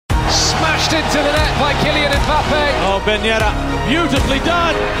Pushed into the net by Kylian Mbappe. Oh, Benyera, beautifully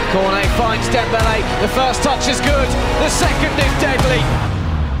done. Cornet finds Dembele. The first touch is good. The second is deadly.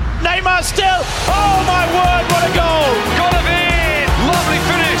 Neymar still. Oh my word, what a goal. Golovin. Lovely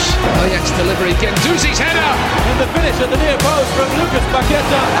finish. Ajax delivery. Guendouzi's header. And the finish at the near post from Lucas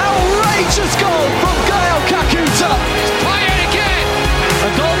Paqueta. Outrageous goal from Gael Kakuta. It's Payet again.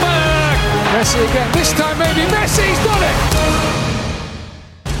 And Dolberg. Messi again. This time maybe Messi's done it.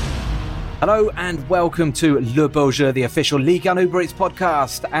 Hello and welcome to Le Beau Jeu, the official Ligue 1 Uber Eats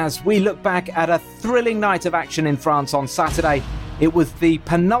podcast. As we look back at a thrilling night of action in France on Saturday, it was the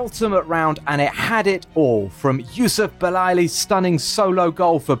penultimate round and it had it all. From Youssouf Belaïli's stunning solo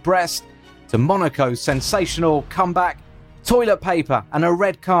goal for Brest to Monaco's sensational comeback, toilet paper and a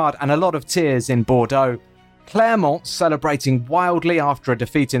red card and a lot of tears in Bordeaux. Clermont celebrating wildly after a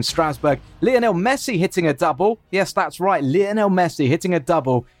defeat in Strasbourg. Lionel Messi hitting a double. Yes, that's right, Lionel Messi hitting a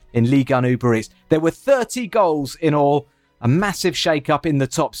double in Ligue 1 Uber Eats. There were 30 goals in all, a massive shake-up in the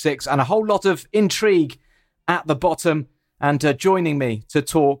top six, and a whole lot of intrigue at the bottom. And joining me to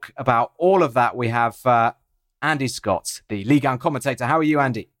talk about all of that, we have Andy Scott, the Ligue 1 commentator. How are you,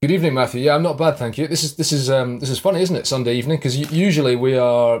 Andy? Good evening, Matthew. Yeah, I'm not bad, thank you. This is funny, isn't it? Sunday evening, because usually we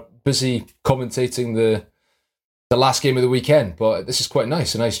are busy commentating the last game of the weekend, but this is quite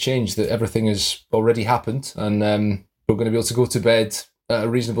nice. A nice change that everything has already happened, and we're going to be able to go to bed at a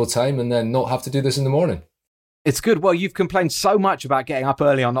reasonable time and then not have to do this in the morning. It's good. Well, you've complained so much about getting up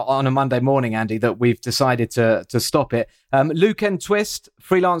early on a Monday morning, Andy, that we've decided to stop it. Luke Twist,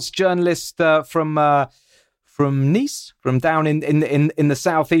 freelance journalist from Nice, from down in the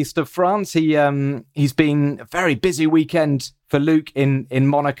southeast of France. He's been a very busy weekend for Luke in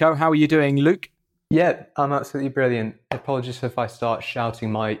Monaco. How are you doing, Luke? Yeah, I'm absolutely brilliant. Apologies if I start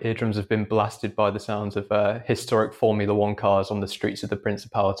shouting. My eardrums have been blasted by the sounds of historic Formula One cars on the streets of the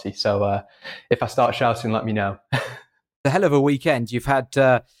Principality. So if I start shouting, let me know. A hell of a weekend. You've had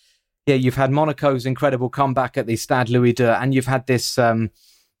Monaco's incredible comeback at the Stade Louis II, and you've had this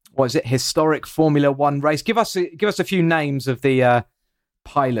historic Formula One race. Give us a few names of the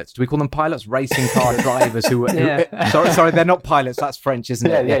pilots. Do we call them pilots? Racing car drivers who sorry, they're not pilots. That's French, isn't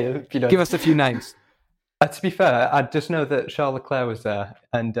it? Yeah. Give us a few names. To be fair, I just know that Charles Leclerc was there,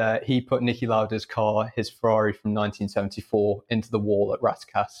 and he put Niki Lauda's car, his Ferrari from 1974, into the wall at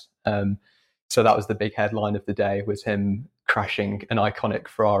Ratcas. So that was the big headline of the day, was him crashing an iconic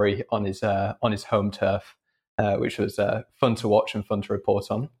Ferrari on his home turf, which was fun to watch and fun to report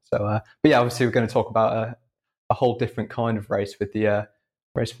on. So, but yeah, obviously we're going to talk about a whole different kind of race with the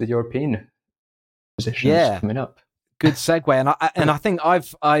race for the European positions coming up. Good segue, and I think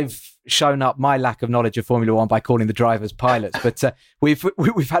I've shown up my lack of knowledge of Formula One by calling the drivers pilots. But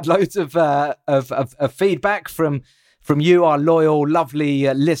we've had loads of feedback from you, our loyal,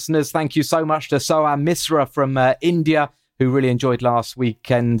 lovely listeners. Thank you so much to Soha Misra from India, who really enjoyed last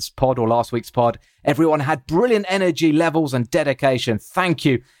week's pod. Everyone had brilliant energy levels and dedication. Thank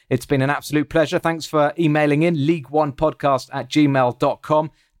you. It's been an absolute pleasure. Thanks for emailing in,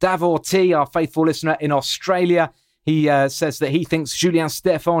 league1podcast@gmail.com. Davor T, our faithful listener in Australia, he says that he thinks Julien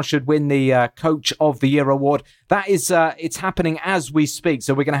Stéphan should win the Coach of the Year award. That is, it's happening as we speak.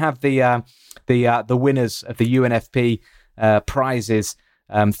 So we're going to have the winners of the UNFP prizes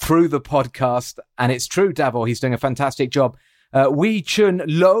through the podcast. And it's true, Davor, he's doing a fantastic job. Wee Chun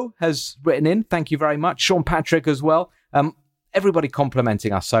Lo has written in. Thank you very much. Sean Patrick as well. Everybody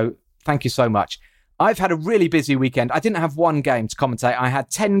complimenting us. So thank you so much. I've had a really busy weekend. I didn't have one game to commentate. I had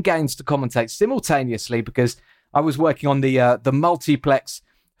 10 games to commentate simultaneously because I was working on the multiplex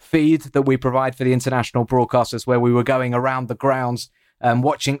feed that we provide for the international broadcasters, where we were going around the grounds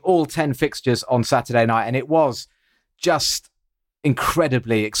watching all 10 fixtures on Saturday night. And it was just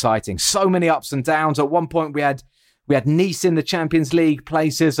incredibly exciting. So many ups and downs. At one point, we had Nice in the Champions League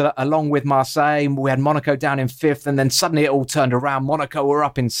places along with Marseille. We had Monaco down in fifth, and then suddenly it all turned around. Monaco were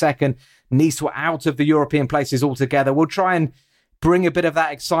up in second. Nice were out of the European places altogether. We'll try and bring a bit of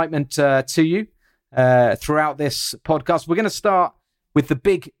that excitement to you throughout this podcast. We're going to start with the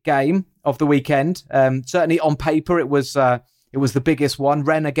big game of the weekend. Certainly on paper, it was the biggest one.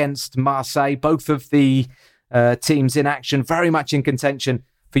 Rennes against Marseille. Both of the teams in action, very much in contention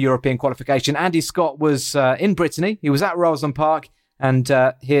for European qualification. Andy Scott was in Brittany. He was at Rosen Park, and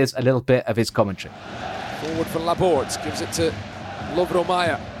here's a little bit of his commentary. Forward for Laborde, gives it to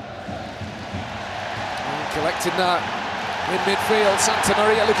Lovro-Mayer. Collected now in midfield. Santa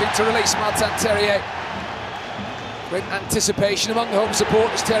Maria looking to release Martin Terrier. Great anticipation among the home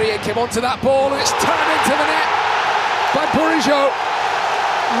supporters. Terrier came onto that ball and it's turned into the net by Bourigeaud.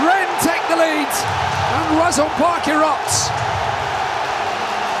 Rennes take the lead and Roison Park erupts.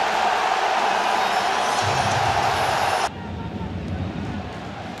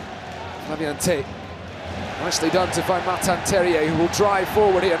 Diakite. Nicely done to find Martin Terrier, who will drive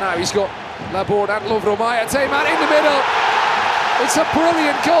forward here now. He's got Laborde and Lovro-Mayer. Teyman in the middle. It's a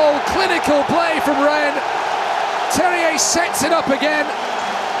brilliant goal, clinical play from Rennes. Terrier sets it up again,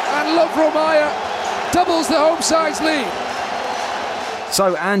 and Lovro-Mayer doubles the home side's lead.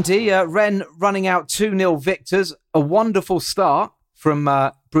 So, Andy, Rennes running out 2-0 victors. A wonderful start from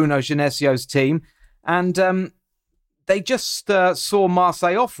Bruno Genesio's team. And they just saw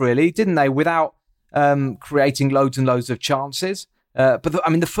Marseille off, really, didn't they, without creating loads and loads of chances. But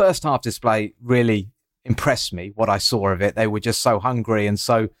the first half display really impressed me, what I saw of it. They were just so hungry and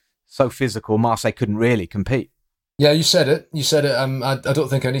so physical. Marseille couldn't really compete. Yeah, you said it. I don't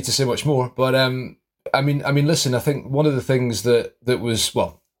think I need to say much more. But listen. I think one of the things that was,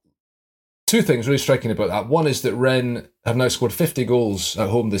 well, two things really striking about that. One is that Rennes have now scored 50 goals at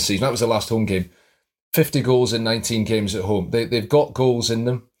home this season. That was the last home game. 50 goals in 19 games at home. They've got goals in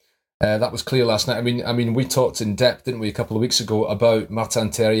them. That was clear last night. I mean, we talked in depth, didn't we, a couple of weeks ago about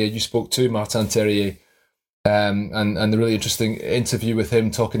Martin Terrier. You spoke to Martin Terrier, and the really interesting interview with him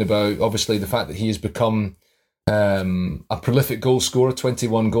talking about obviously the fact that he has become a prolific goal scorer,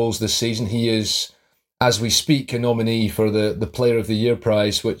 21 goals this season. He is, as we speak, a nominee for the Player of the Year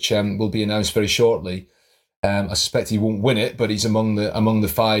prize, which will be announced very shortly. I suspect he won't win it, but he's among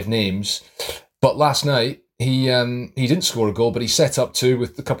the 5 names. But last night, he didn't score a goal, but he set up 2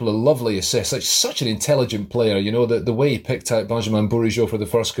 with a couple of lovely assists. Like, such an intelligent player, you know, the way he picked out Benjamin Bourigeaud for the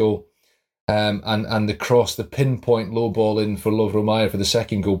first goal, and the cross, the pinpoint low ball in for Lovro-Mayer for the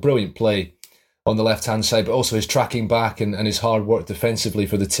second goal. Brilliant play on the left-hand side, but also his tracking back and his hard work defensively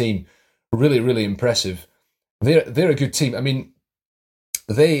for the team. Really, really impressive. They're a good team. I mean,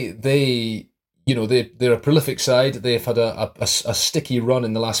 they're a prolific side. They've had a sticky run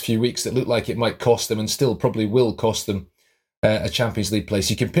in the last few weeks that looked like it might cost them, and still probably will cost them a Champions League place.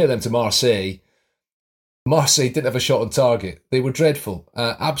 You compare them to Marseille. Marseille didn't have a shot on target. They were dreadful,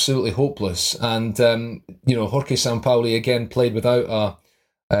 absolutely hopeless. And Jorge Sampaoli again played without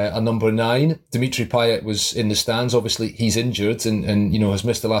a number 9. Dimitri Payet was in the stands. Obviously, he's injured and has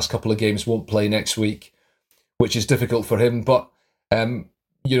missed the last couple of games. Won't play next week, which is difficult for him. But I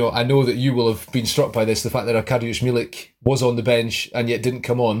know that you will have been struck by this, the fact that Arkadiusz Milik was on the bench and yet didn't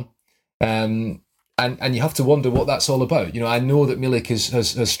come on. And you have to wonder what that's all about. I know that Milik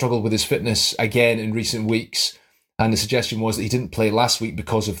has struggled with his fitness again in recent weeks, and the suggestion was that he didn't play last week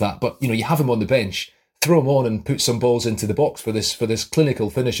because of that. But, you have him on the bench, throw him on and put some balls into the box for this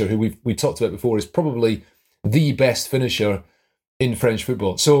clinical finisher who we've talked about before is probably the best finisher in French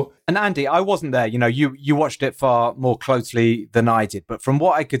football. So, and Andy, I wasn't there. You watched it far more closely than I did, but from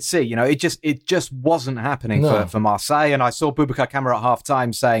what I could see, it just wasn't happening for Marseille. And I saw Boubacar Kamara at half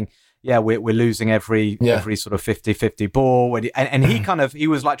time saying, "Yeah, we're losing every sort of 50-50 ball," and he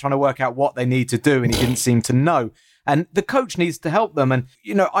was like trying to work out what they need to do, and he didn't seem to know. And the coach needs to help them. And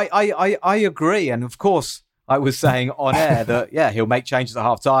I agree. And of course, I was saying on air that, he'll make changes at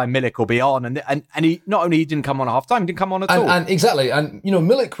half-time. Milik will be on. And he not only didn't come on at half-time, he didn't come on at all. And exactly. And,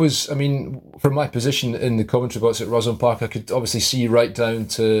 Milik was, from my position in the commentary box at Roazhon Park, I could obviously see right down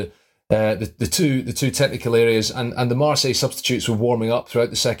to the two technical areas. And the Marseille substitutes were warming up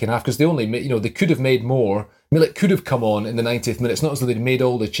throughout the second half because they could have made more. Milik could have come on in the 90th minute. It's not as though they'd made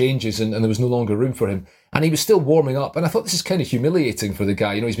all the changes and there was no longer room for him. And he was still warming up. And I thought this is kind of humiliating for the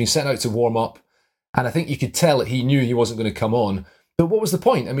guy. He's been sent out to warm up. And I think you could tell that he knew he wasn't going to come on. But what was the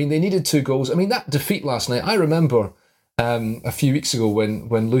point? They needed 2 goals. That defeat last night, I remember a few weeks ago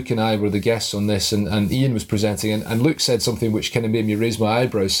when Luke and I were the guests on this and Ian was presenting. And Luke said something which kind of made me raise my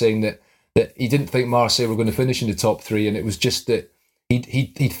eyebrows, saying that he didn't think Marseille were going to finish in the top 3. And it was just that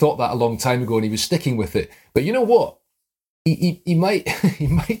he thought that a long time ago and he was sticking with it. But you know what? He might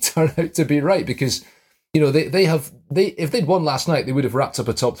turn out to be right because if they'd won last night, they would have wrapped up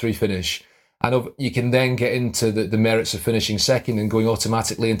a top 3 finish. And you can then get into the merits of finishing second and going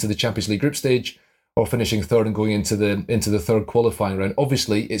automatically into the Champions League group stage, or finishing third and going into the third qualifying round.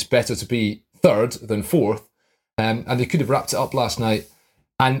 Obviously, it's better to be third than fourth, and they could have wrapped it up last night,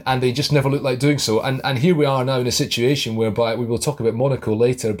 and they just never looked like doing so. And here we are now in a situation whereby we will talk about Monaco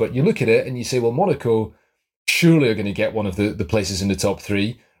later, but you look at it and you say, well, Monaco surely are going to get one of the places in the top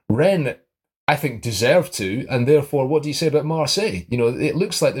 3. Rennes, I think, deserve to, and therefore, what do you say about Marseille? It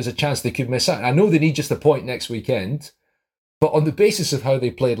looks like there's a chance they could miss out. I know they need just a point next weekend, but on the basis of how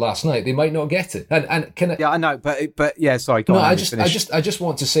they played last night, they might not get it. And can I know, but yeah, sorry. Go on, I just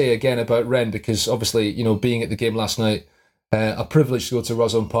want to say again about Rennes because obviously, being at the game last night, a privilege to go to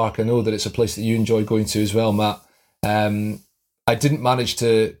Roazhon Park. I know that it's a place that you enjoy going to as well, Matt. I didn't manage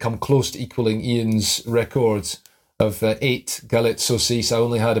to come close to equaling Ian's record of 8 galette saucisses. I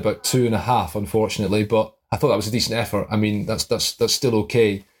only had about 2.5, unfortunately, but I thought that was a decent effort. I mean, that's still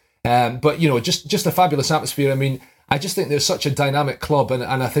okay. But, just a fabulous atmosphere. I mean, I just think they're such a dynamic club, and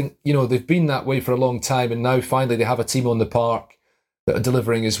I think, they've been that way for a long time, and now finally they have a team on the park that are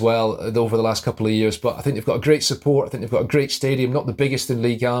delivering as well over the last couple of years. But I think they've got a great support. I think they've got a great stadium, not the biggest in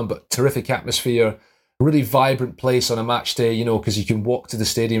Ligue 1, but terrific atmosphere, a really vibrant place on a match day, because you can walk to the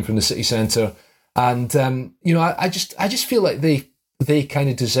stadium from the city centre. And, I just feel like they kind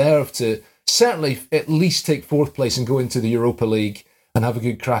of deserve to certainly at least take 4th place and go into the Europa League and have a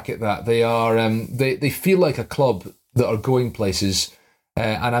good crack at that. They are, they feel like a club that are going places,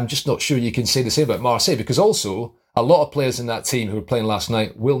 and I'm just not sure you can say the same about Marseille, because also a lot of players in that team who were playing last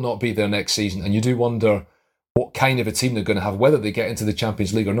night will not be there next season, and you do wonder what kind of a team they're going to have, whether they get into the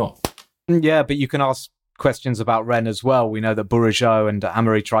Champions League or not. Yeah, but you can ask questions about Rennes as well. We know that Bourigeaud and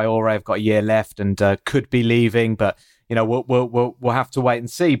Amaury Traoré have got a year left and could be leaving, but we'll have to wait and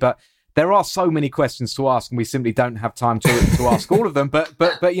see. But there are so many questions to ask, and we simply don't have time to ask all of them.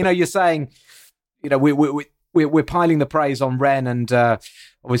 But you're saying, we're piling the praise on Rennes and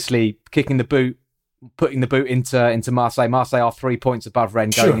obviously kicking the boot, putting the boot into Marseille. Marseille are 3 points above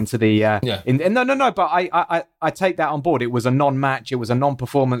Rennes going into the no. But I take that on board. It was a non-match. It was a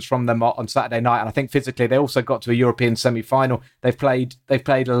non-performance from them on Saturday night, and I think physically they also got to a European semi-final. They've played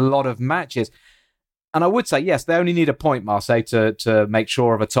a lot of matches. And I would say, yes, they only need a point, Marseille, to make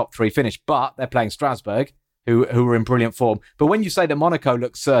sure of a top 3 finish. But they're playing Strasbourg, who are in brilliant form. But when you say that Monaco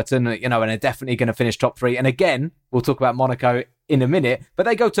looks certain, and are definitely going to finish top 3, and again, we'll talk about Monaco in a minute, but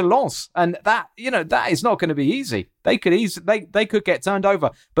they go to Lens, and that is not going to be easy. They could get turned over.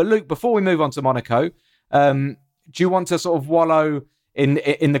 But Luke, before we move on to Monaco, do you want to sort of wallow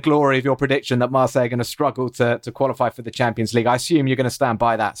in the glory of your prediction that Marseille are going to struggle to qualify for the Champions League? I assume you're going to stand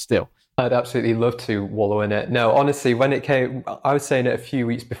by that still. I'd absolutely love to wallow in it. No, honestly, when it came, I was saying it a few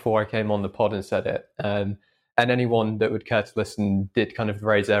weeks before I came on the pod and said it. And anyone that would care to listen did kind of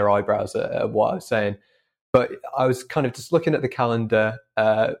raise their eyebrows at what I was saying. But I was kind of just looking at the calendar,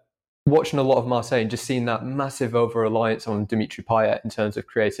 watching a lot of Marseille and just seeing that massive over-reliance on Dimitri Payet in terms of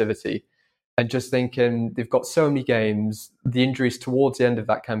creativity. And just thinking they've got so many games, the injuries towards the end of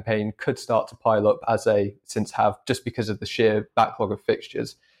that campaign could start to pile up, as they since have, just because of the sheer backlog of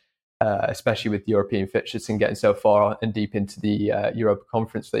fixtures. Especially with European fixtures and getting so far and deep into the Europa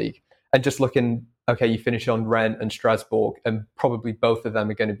Conference League. And just looking, okay, you finish on Rennes and Strasbourg, and probably both of them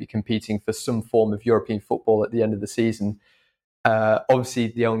are going to be competing for some form of European football at the end of the season. Obviously,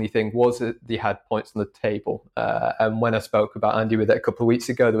 the only thing was that they had points on the table. And when I spoke about Andy with it a couple of weeks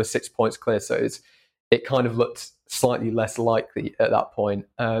ago, there were 6 points clear. So it kind of looked slightly less likely at that point.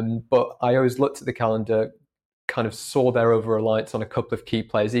 But I always looked at the calendar, kind of saw their over-reliance on a couple of key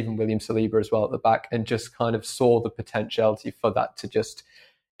players, even William Saliba as well at the back, and just kind of saw the potentiality for that to just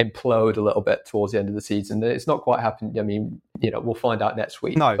implode a little bit towards the end of the season. It's not quite happened. I mean, we'll find out next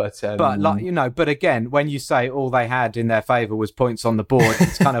week. No, but again, when you say all they had in their favour was points on the board,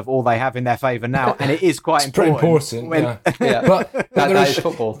 it's kind of all they have in their favour now, and it is quite important. Pretty important. Yeah. But there is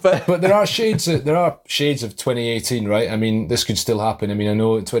football. But there are shades of 2018, right? I mean, this could still happen. I mean, I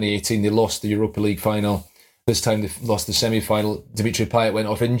know in 2018 they lost the Europa League final. This time they lost the semi-final. Dimitri Payet went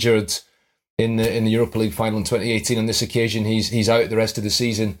off injured in the Europa League final in 2018. On this occasion, he's out the rest of the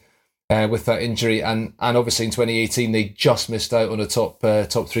season with that injury. And obviously in 2018 they just missed out on a top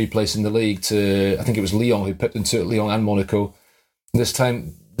 3 place in the league to, I think it was Lyon who pipped into it, Lyon and Monaco. This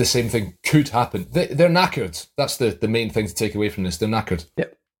time the same thing could happen. They're knackered. That's the main thing to take away from this. They're knackered.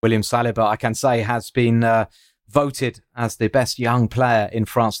 Yep. William Saliba, I can say, has been voted as the best young player in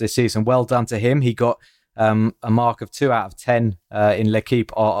France this season. Well done to him. He got a mark of 2 out of 10 in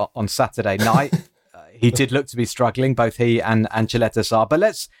L'Equipe on Saturday night. He did look to be struggling, both he and Ancelotti Sarr. But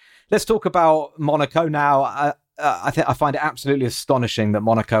let's talk about Monaco now. I find it absolutely astonishing that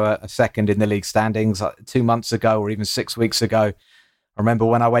Monaco are second in the league standings. 2 months ago, or even 6 weeks ago, I remember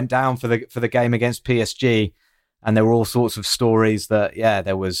when I went down for the game against PSG, and there were all sorts of stories that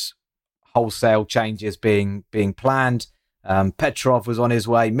there was wholesale changes being planned. Petrov was on his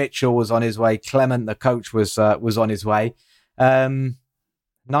way, Mitchell was on his way, Clement, the coach, was on his way. 9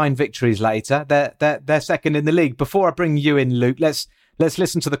 victories later, they're second in the league. Before I bring you in, Luke, let's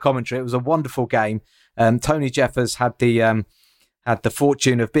listen to the commentary. It was a wonderful game. Tony Jeffers had the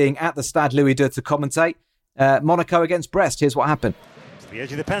fortune of being at the Stade Louis II to commentate Monaco against Brest. Here's what happened. To the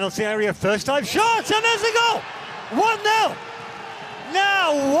edge of the penalty area, first time shot, and there's a goal. 1-0.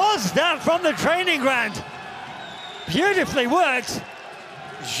 Now was that from the training ground? Beautifully worked,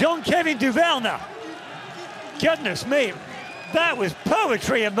 Jean-Kevin Duverne. Goodness me, that was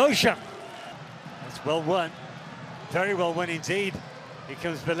poetry in motion. That's well won. Very well won indeed. Here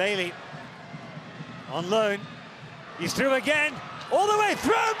comes Belali on loan. He's through again, all the way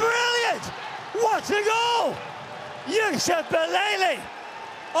through, brilliant! What a goal! Youssef Belali!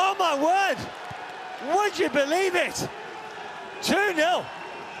 Oh my word! Would you believe it? 2-0,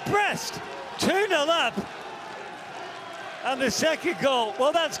 Brest, 2-0 up. And the second goal,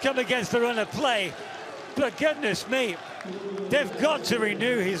 well, that's come against the run of play. But goodness me, they've got to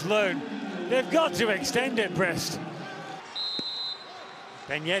renew his loan. They've got to extend it, Brest.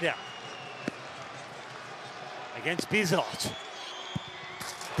 Ben Yedder against Bizot.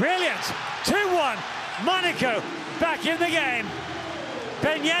 Brilliant, 2-1, Monaco back in the game.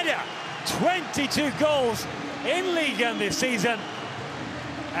 Ben Yedder, 22 goals in Ligue 1 this season.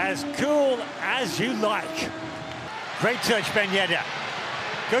 As cool as you like. Great touch, Ben Yedder.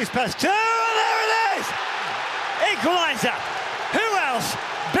 Goes past two, and there it is! Equaliser. Who else?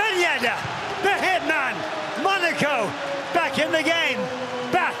 Ben Yedder, the hitman. Monaco back in the game,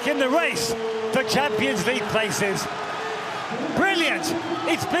 back in the race for Champions League places. Brilliant.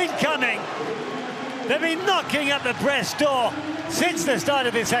 It's been coming. They've been knocking at the Brest door since the start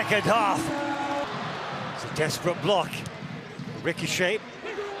of the second half. It's a desperate block. Ricochet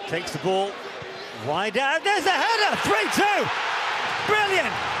takes the ball wide out. There's a header, 3-2. Brilliant.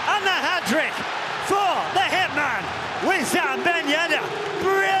 And the hat-trick for the hitman, Wissam Ben Yedder.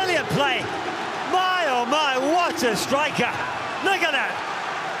 Brilliant play. My, oh my, what a striker. Look at that.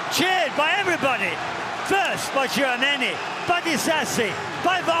 Cheered by everybody. First by Giannini, by Disassi,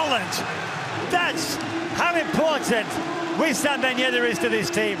 by Volland. That's how important Wissam Ben Yedder is to this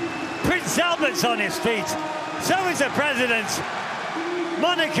team. Prince Albert's on his feet. So is the president.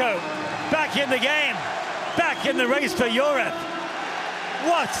 Monaco back in the game, back in the race for Europe.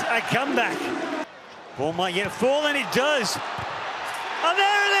 What a comeback. Ball might yet fall, and it does. And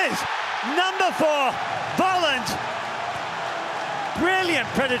there it is, number 4, Volland. Brilliant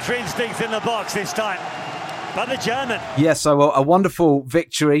predatory instinct in the box this time by the German. Yeah, so a wonderful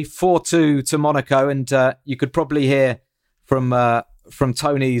victory, 4-2 to Monaco, and you could probably hear from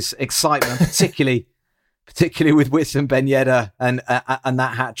Tony's excitement, particularly with Wissam Ben Yedder and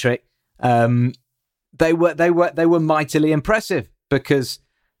that hat trick. They were mightily impressive because,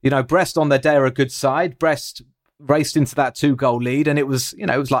 you know, Brest on their day are a good side. Brest raced into that 2-goal lead, and it was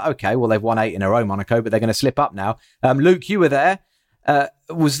like, okay, well, they've won 8 in a row, Monaco, but they're going to slip up now. Luke, you were there.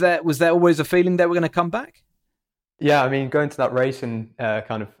 Was there always a feeling they were going to come back? Yeah, I mean, going to that racing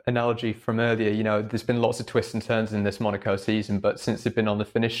kind of analogy from earlier, you know, there's been lots of twists and turns in this Monaco season, but since they've been on the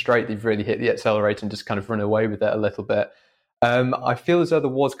finish straight, they've really hit the accelerator and just kind of run away with it a little bit. I feel as though there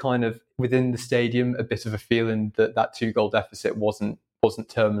was kind of within the stadium a bit of a feeling that 2-goal deficit wasn't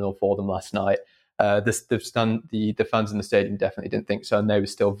terminal for them last night. The fans in the stadium definitely didn't think so, and they were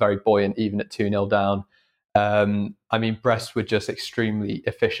still very buoyant even at 2-0 down. I mean, Brest were just extremely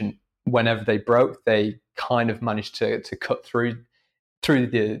efficient. Whenever they broke, they kind of managed to cut through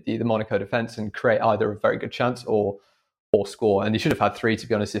the Monaco defence and create either a very good chance or score. And they should have had 3, to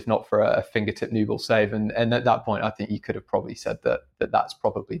be honest, if not for a fingertip Nubel save. And at that point, I think you could have probably said that's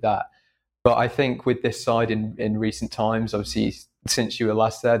probably that. But I think with this side in recent times, obviously, since you were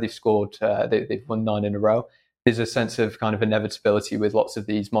last there, they've scored, they've won 9 in a row. There's a sense of kind of inevitability with lots of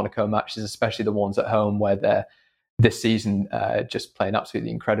these Monaco matches, especially the ones at home where they're this season just playing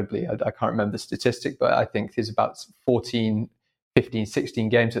absolutely incredibly. I can't remember the statistic, but I think there's about 14, 15, 16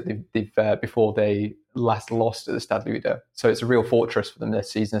 games that they've before they last lost at the Stade Louis. So it's a real fortress for them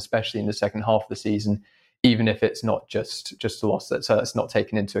this season, especially in the second half of the season, even if it's not just a loss. So that's not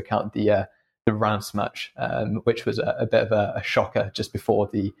taken into account the Reims match, which was a bit of a shocker just before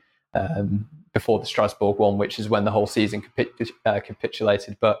the Strasbourg one, which is when the whole season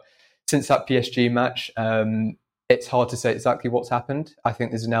capitulated. But since that PSG match, it's hard to say exactly what's happened. I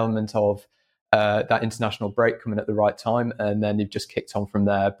think there's an element of that international break coming at the right time, and then they've just kicked on from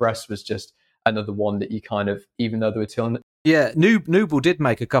there. Brest was just another one that you kind of, even though they were till... Yeah, Nubel did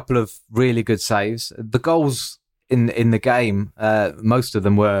make a couple of really good saves. The goals in the game, most of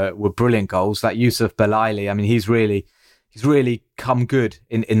them were brilliant goals. That Youssef Belaili, I mean, he's really come good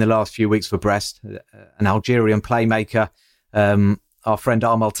in the last few weeks for Brest. An Algerian playmaker. Our friend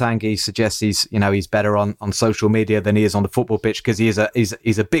Armal Tanguy suggests he's better on social media than he is on the football pitch because he's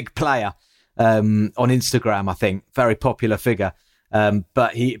a big player on Instagram. I think very popular figure,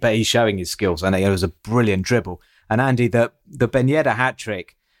 but he's showing his skills, and it was a brilliant dribble. And Andy, the Ben Yedder hat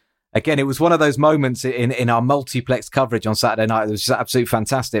trick. Again, it was one of those moments in our multiplex coverage on Saturday night. It was just absolutely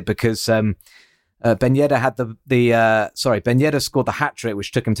fantastic because Ben Yedder had Ben Yedder scored the hat trick,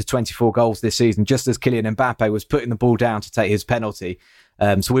 which took him to 24 goals this season, just as Kylian Mbappe was putting the ball down to take his penalty.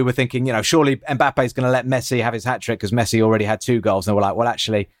 So we were thinking, surely Mbappe's going to let Messi have his hat-trick because Messi already had 2 goals. And we're like, well,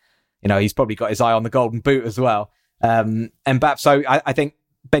 actually, he's probably got his eye on the golden boot as well. Mbappe, so I think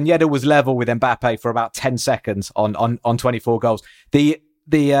Ben Yedder was level with Mbappe for about 10 seconds on 24 goals. The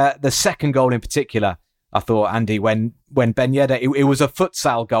second goal in particular, I thought, Andy, when Ben Yedder, it was a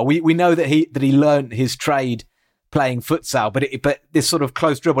futsal goal. We know that he learned his trade playing futsal, but this sort of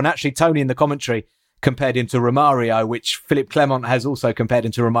close dribble, and actually Tony in the commentary compared him to Romario, which Philippe Clement has also compared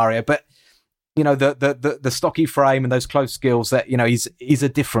him to Romario. But the stocky frame and those close skills, that he's a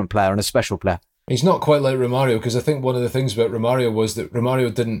different player and a special player. He's not quite like Romario, because I think one of the things about Romario was that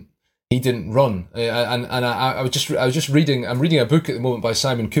Romario didn't run. I was just reading. I'm reading a book at the moment by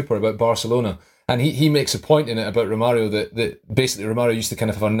Simon Cooper about Barcelona, and he makes a point in it about Romario that basically Romario used to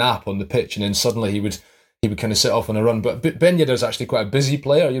kind of have a nap on the pitch, and then suddenly he would kind of set off on a run. But Ben Yedder's actually quite a busy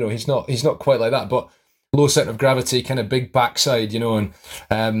player. He's not quite like that, but low centre of gravity, kind of big backside,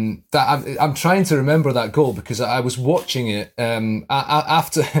 and that I'm trying to remember that goal because I was watching it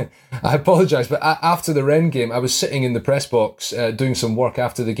after. I apologise, but after the Rennes game, I was sitting in the press box doing some work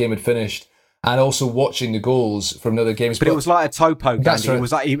after the game had finished, and also watching the goals from other games. But it was like a toe poke. That's right. It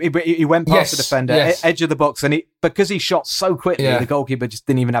was like he went past the defender, edge of the box, and because he shot so quickly, the goalkeeper just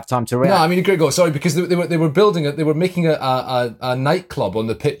didn't even have time to react. No, I mean, a great goal. Sorry, because they were building it. They were making a nightclub on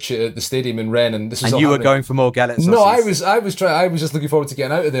the pitch at the stadium in Rennes, and this is. And you were going for more Galette sauces. No, I was just looking forward to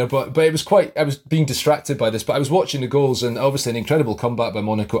getting out of there, but it was I was being distracted by this. But I was watching the goals, and obviously an incredible comeback by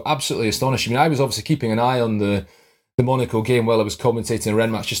Monaco, absolutely astonishing. I mean, I was obviously keeping an eye on the Monaco game while I was commentating a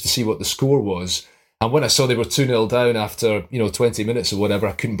Rennes match just to see what the score was. And when I saw they were 2-0 down after 20 minutes or whatever,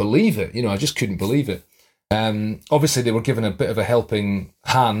 I couldn't believe it. I just couldn't believe it. Obviously, they were given a bit of a helping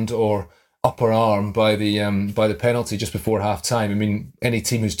hand or upper arm by the penalty just before half time. I mean, any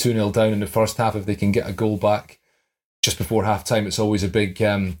team who's 2-0 down in the first half, if they can get a goal back just before half time, it's always a big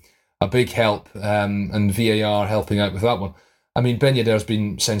help. And VAR helping out with that one. I mean, Ben Yedder's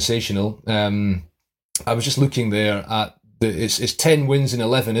been sensational. I was just looking there at it's 10 wins in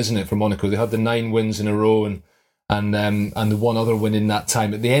 11, isn't it, for Monaco? They had the 9 wins in a row and the one other win in that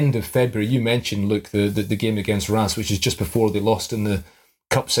time. At the end of February, you mentioned, Luke, the game against Reims, which is just before they lost in the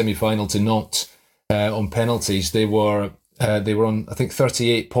Cup semi-final to Nantes on penalties. They were on, I think,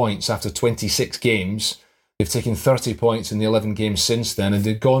 38 points after 26 games. They've taken 30 points in the 11 games since then, and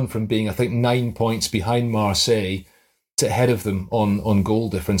they've gone from being, I think, 9 points behind Marseille to ahead of them on goal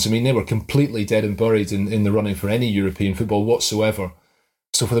difference. I mean, they were completely dead and buried in the running for any European football whatsoever.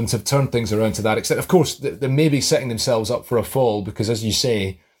 So for them to have turned things around to that extent, of course, they may be setting themselves up for a fall because, as you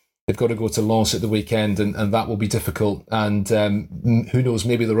say, they've got to go to Lens at the weekend, and that will be difficult. And who knows,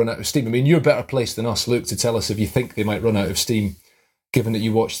 maybe they'll run out of steam. I mean, you're better placed than us, Luke, to tell us if you think they might run out of steam, given that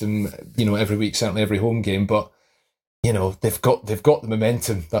you watch them, every week, certainly every home game. But they've got the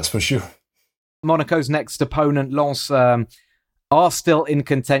momentum, that's for sure. Monaco's next opponent, Lens, are still in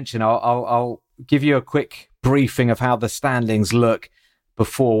contention. I'll give you a quick briefing of how the standings look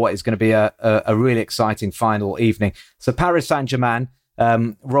before what is going to be a really exciting final evening. So Paris Saint-Germain,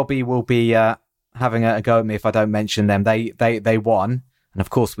 Robbie will be having a go at me if I don't mention them. They won, and of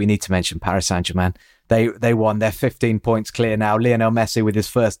course we need to mention Paris Saint-Germain. They won. They're 15 points clear now. Lionel Messi with his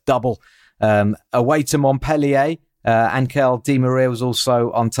first double. Away to Montpellier, Angel Di Maria was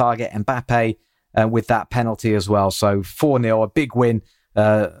also on target. Mbappe with that penalty as well. So 4-0, a big win.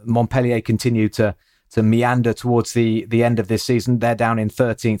 Montpellier continue to meander towards the end of this season. They're down in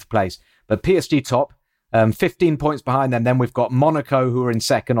 13th place. But PSG top, 15 points behind them. Then we've got Monaco, who are in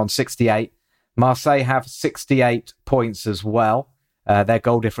second on 68. Marseille have 68 points as well. Their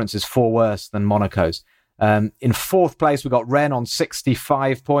goal difference is 4 worse than Monaco's. In fourth place, we've got Rennes on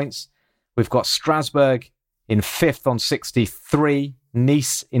 65 points. We've got Strasbourg in fifth on 63.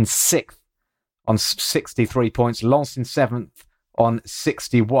 Nice in sixth on 63 points. Lens in seventh on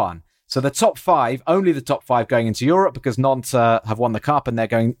 61. So the top 5, only the top 5 going into Europe because Nantes have won the Cup and they're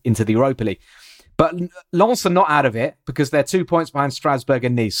going into the Europa League. But Lens are not out of it because they're 2 points behind Strasbourg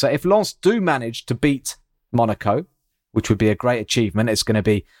and Nice. So if Lens do manage to beat Monaco, which would be a great achievement, it's going to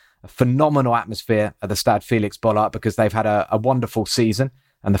be a phenomenal atmosphere at the Stade Félix Bollard because they've had a wonderful season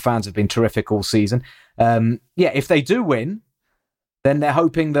and the fans have been terrific all season. If they do win, then they're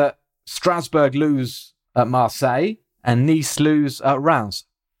hoping that Strasbourg lose at Marseille and Nice lose at Reims,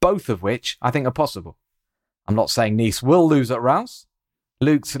 both of which I think are possible. I'm not saying Nice will lose at Reims.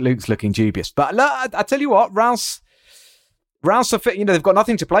 Luke's looking dubious. But I tell you what, Reims are fit. They've got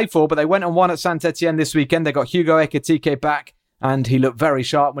nothing to play for, but they went and won at Saint-Etienne this weekend. They got Hugo Ekitike back, and he looked very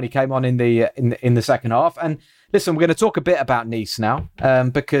sharp when he came on in the second half. And listen, we're going to talk a bit about Nice now,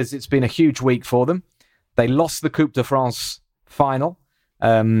 because it's been a huge week for them. They lost the Coupe de France final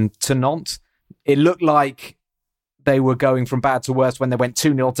to Nantes. It looked like they were going from bad to worse when they went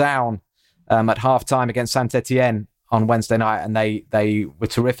 2-0 down at half-time against Saint-Etienne on Wednesday night, and they were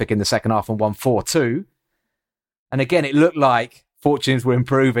terrific in the second half and won 4-2. And again, it looked like fortunes were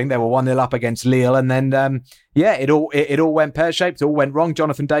improving. They were 1-0 up against Lille, and then it all went pear-shaped. It all went wrong.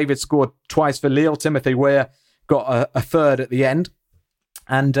 Jonathan David scored twice for Lille. Timothy Weah got a third at the end.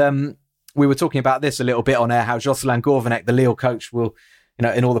 And we were talking about this a little bit on air, how Jocelyn Gourvenec, the Lille coach, will,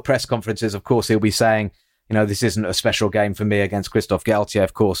 in all the press conferences, of course, he'll be saying, this isn't a special game for me against Christophe Galtier.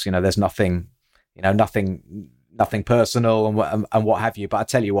 Of course, there's nothing personal and what have you. But I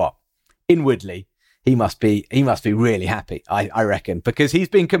tell you what, inwardly, he must be really happy, I reckon, because he's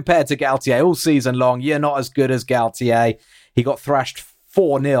been compared to Galtier all season long. You're not as good as Galtier. He got thrashed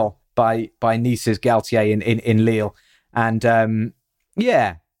 4-0 by Nice's Galtier in Lille. And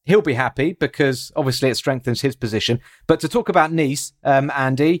he'll be happy because obviously it strengthens his position. But to talk about Nice,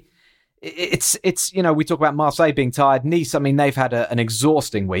 Andy, it's we talk about Marseille being tired. Nice, I mean, they've had an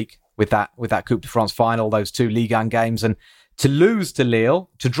exhausting week with that Coupe de France final, those 2 Ligue 1 games, and to lose to Lille,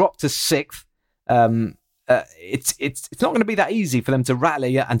 to drop to 6th. It's not going to be that easy for them to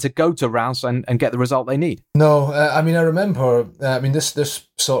rally and to go to Reims and get the result they need. No, I remember. This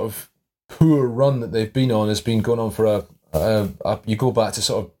sort of poor run that they've been on has been going on for you go back to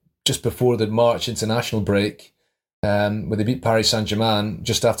sort of just before the March international break, where they beat Paris Saint-Germain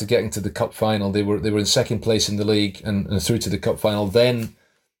just after getting to the cup final. They were in second place in the league and through to the cup final. Then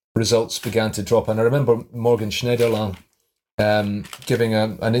results began to drop, and I remember Morgan Schneiderlin giving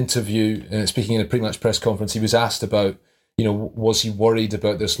an interview, speaking in a pre-match press conference. He was asked about, was he worried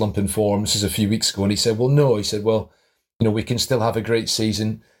about their slump in form? This is a few weeks ago, and he said, well, no. He said, well, we can still have a great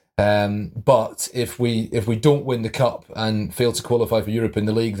season, but if we don't win the cup and fail to qualify for Europe in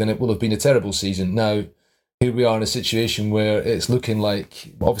the league, then it will have been a terrible season. Now, here we are in a situation where it's looking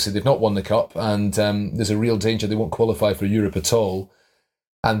like, obviously, they've not won the cup, and there's a real danger they won't qualify for Europe at all,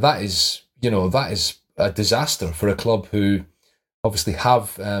 and that is a disaster for a club who obviously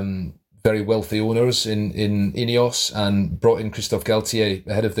have very wealthy owners in Ineos and brought in Christophe Galtier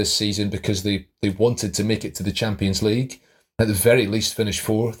ahead of this season because they wanted to make it to the Champions League, at the very least finish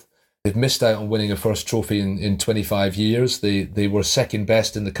 4th. They've missed out on winning a first trophy in 25 years. They were second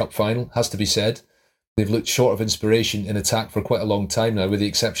best in the cup final, has to be said. They've looked short of inspiration in attack for quite a long time now, with the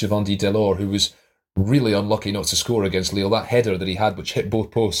exception of Andy Delors, who was really unlucky not to score against Lille. That header that he had, which hit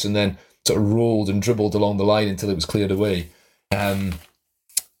both posts and then sort of rolled and dribbled along the line until it was cleared away.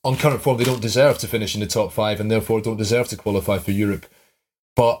 On current form, they don't deserve to finish in the top 5 and therefore don't deserve to qualify for Europe.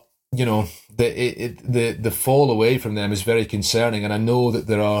 But, the fall away from them is very concerning, and I know that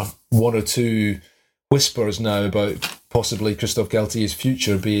there are 1 or 2 whispers now about possibly Christophe Galtier's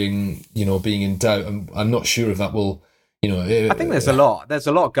future being in doubt. I'm not sure if that will, I think there's a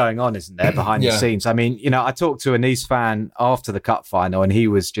lot going on, isn't there, behind the scenes? I mean, I talked to a Nice fan after the cup final, and he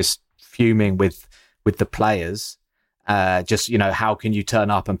was just fuming with the players. How can you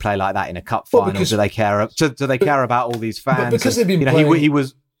turn up and play like that in a cup final? Do they care? Do they care about all these fans? Because they've been playing, he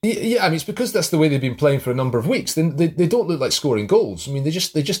was. Yeah, I mean, it's because that's the way they've been playing for a number of weeks. Then they don't look like scoring goals. I mean,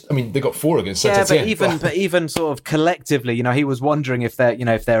 they got 4 against Saint-Etienne. But even sort of collectively, he was wondering if there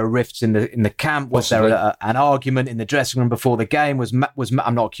are rifts in the camp. Was there an argument in the dressing room before the game? Was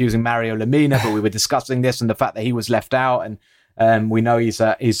I'm not accusing Mario Lemina, but we were discussing this and the fact that he was left out, and we know he's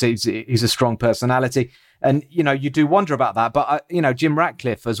a strong personality, and you do wonder about that. But Jim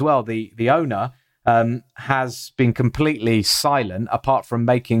Ratcliffe as well, the owner. Has been completely silent apart from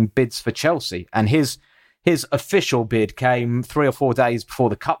making bids for Chelsea, and his official bid came 3 or 4 days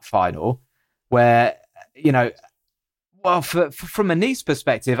before the cup final, where from a Nice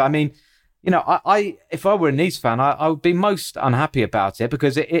perspective, I mean, I if I were a Nice fan, I would be most unhappy about it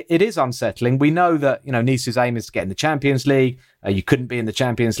because it is unsettling. We know that Nice's aim is to get in the Champions League. You couldn't be in the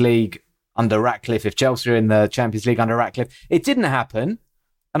Champions League under Ratcliffe if Chelsea are in the Champions League under Ratcliffe. It didn't happen.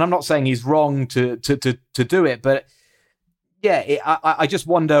 And I'm not saying he's wrong to do it, but I just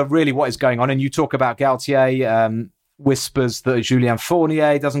wonder really what is going on. And you talk about Galtier, whispers that Julien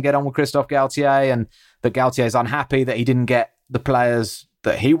Fournier doesn't get on with Christophe Galtier, and that Galtier is unhappy that he didn't get the players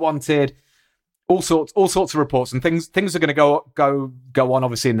that he wanted. All sorts of reports, and things are going to go on.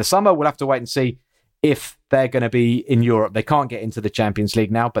 Obviously, in the summer, we'll have to wait and see if they're going to be in Europe. They can't get into the Champions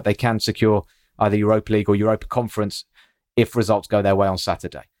League now, but they can secure either Europa League or Europa Conference if results go their way on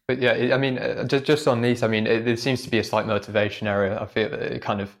Saturday. But yeah, I mean, just on Nice, I mean, there seems to be a slight motivation area. I feel a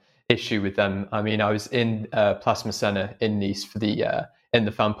kind of issue with them. I mean, I was in Place Masséna in Nice for in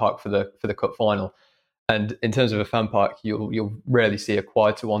the fan park for the cup final, And in terms of a fan park, you'll rarely see a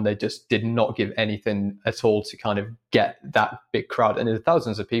quieter one. They just did not give anything at all to kind of get that big crowd. And there were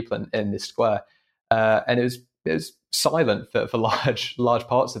thousands of people in this square, and it was silent for large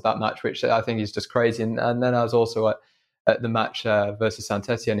parts of that match, which I think is just crazy. And then I was also at the match versus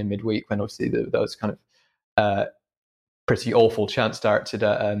Saint-Etienne in midweek, when obviously those kind of pretty awful chants directed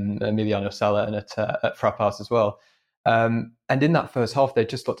at Emiliano Sala and at Frappas as well. And in that first half, they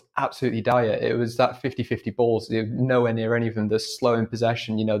just looked absolutely dire. It was that 50-50 balls, nowhere near any of them. The slow in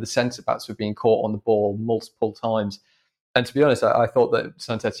possession, the centre-backs were being caught on the ball multiple times. And to be honest, I thought that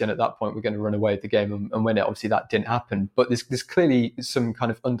Saint-Etienne at that point were going to run away with the game and win it. Obviously, that didn't happen. But there's clearly some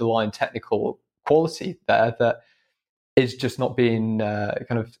kind of underlying technical quality there that is just not being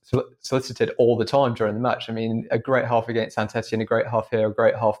kind of solicited all the time during the match. I mean, a great half against Saint-Etienne, a great half here, a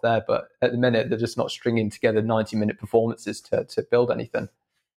great half there. But at the minute, they're just not stringing together 90-minute performances to build anything.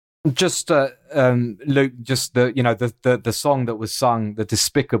 Just Luke, just the song that was sung, the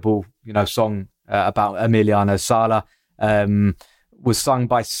despicable song about Emiliano Sala, was sung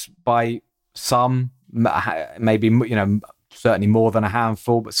by some, maybe certainly more than a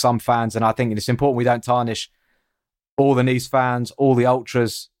handful, but some fans. And I think it's important we don't tarnish all the Nice fans, all the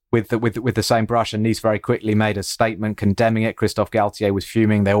ultras with the same brush. And Nice very quickly made a statement condemning it. Christophe Galtier was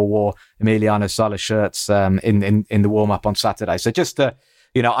fuming. They all wore Emiliano Sala shirts in the warm up on Saturday. So just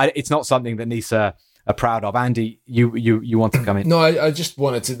it's not something that Nice are proud of. Andy, you want to come in? No, I just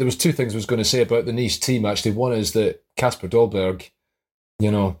wanted to. There was two things I was going to say about the Nice team. Actually, one is that Kasper Dolberg,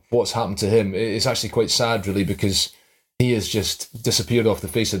 what's happened to him? It's actually quite sad, really, because he has just disappeared off the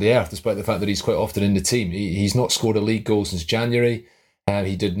face of the earth, despite the fact that he's quite often in the team. He's not scored a league goal since January.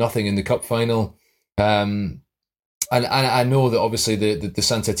 He did nothing in the cup final. And I know that obviously the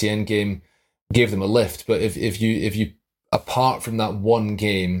Saint-Etienne game gave them a lift, but if you apart from that one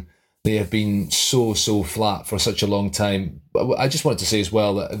game, they have been so flat for such a long time. But I just wanted to say as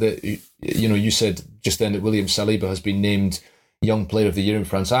well that you said just then that William Saliba has been named Young Player of the Year in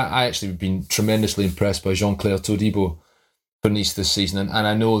France. I actually have been tremendously impressed by Jean-Claire Todibo for Nice this season, and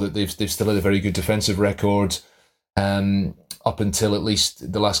I know that they've still had a very good defensive record up until at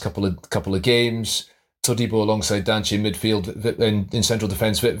least the last couple of games. Todibo alongside Danchi in midfield in central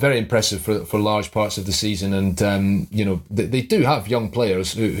defence, very impressive for large parts of the season. And they do have young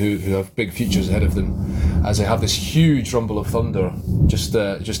players who have big futures ahead of them, as they have this huge rumble of thunder just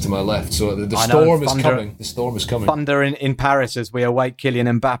to my left. So the storm is coming. The storm is coming. Thunder in Paris as we await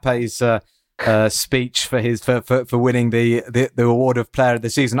Kylian Mbappe's speech for winning the award of Player of the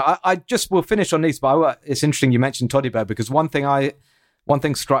Season. I just will finish on Nice, but it's interesting you mentioned Todibo, because one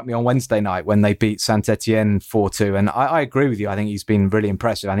thing struck me on Wednesday night when they beat Saint-Etienne 4-2, and I agree with you. I think he's been really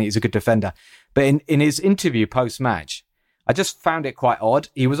impressive. I think he's a good defender. But in his interview post-match, I just found it quite odd.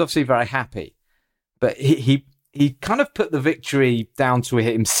 He was obviously very happy, but he kind of put the victory down to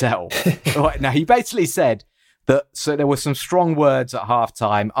himself. Now, he basically said that there were some strong words at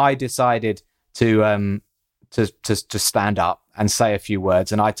halftime. I decided to stand up and say a few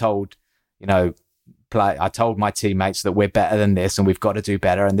words, and I told my teammates that we're better than this and we've got to do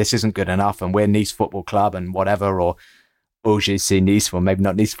better and this isn't good enough and we're Nice Football Club and whatever, or OGC Nice, or maybe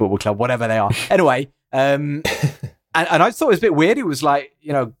not Nice Football Club, whatever they are. Anyway, and I just thought it was a bit weird. It was like,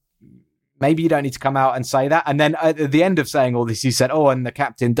 maybe you don't need to come out and say that. And then at the end of saying all this, he said, and the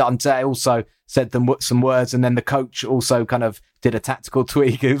captain Dante also said some words, and then the coach also kind of did a tactical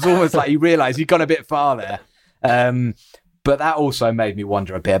tweak. It was almost like he realised he'd gone a bit far there. But that also made me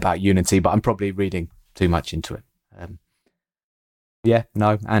wonder a bit about unity, but I'm probably reading too much into it.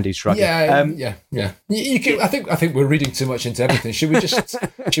 Andy's shrugging. Yeah. You can, I think we're reading too much into everything. Should we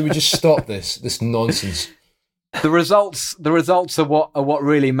just stop this nonsense? The results are what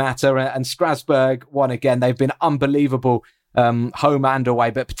really matter. And Strasbourg won again. They've been unbelievable, home and away,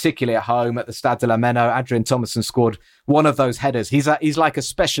 but particularly at home at the Stade de la Menno. Adrien Thomasson scored one of those headers. He's like a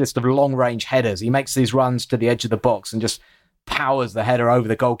specialist of long range headers. He makes these runs to the edge of the box and just powers the header over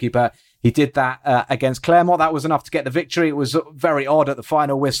the goalkeeper. He did that against Clermont. That was enough to get the victory. It was very odd at the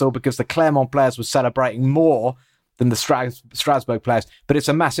final whistle because the Clermont players were celebrating more than the Strasbourg players. But it's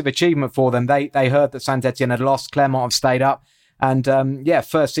a massive achievement for them. They heard that Saint-Etienne had lost. Clermont have stayed up. And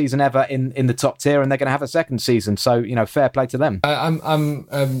first season ever in the top tier, and they're going to have a second season. So, fair play to them. I'm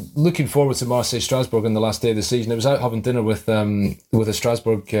looking forward to Marseille Strasbourg on the last day of the season. I was out having dinner with a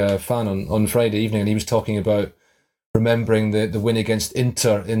Strasbourg fan on Friday evening, and he was talking about remembering the win against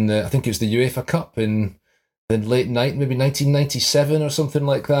Inter in I think it was the UEFA Cup in the late night, maybe 1997 or something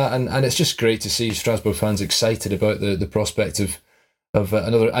like that. And it's just great to see Strasbourg fans excited about the prospect of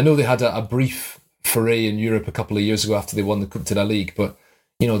another. I know they had a brief foray in Europe a couple of years ago after they won the Coupe de la Ligue, but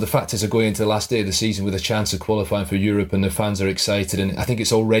the fact is they're going into the last day of the season with a chance of qualifying for Europe, and the fans are excited, and I think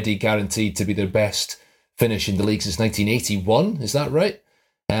it's already guaranteed to be their best finish in the league since 1981. Is that right?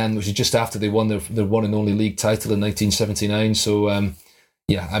 And which is just after they won their one and only league title in 1979. So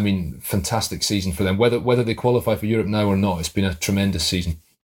fantastic season for them. Whether they qualify for Europe now or not, it's been a tremendous season.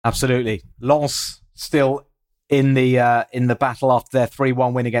 Absolutely. Lens still in the battle after their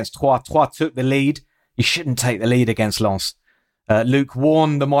 3-1 win against Troyes. Troyes took the lead. You shouldn't take the lead against Lens. Luke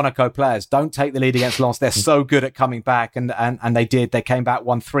warned the Monaco players, don't take the lead against Lens. They're so good at coming back, and they did. They came back,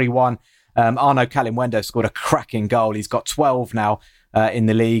 won 3-1. Arnaud Kalimwendo scored a cracking goal. He's got 12 now in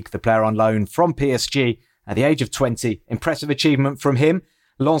the league, the player on loan from PSG at the age of 20. Impressive achievement from him.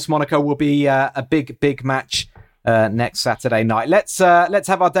 Lens Monaco will be a big match next Saturday night. Let's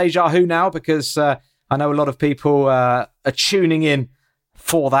have our Deja Vu now, because I know a lot of people are tuning in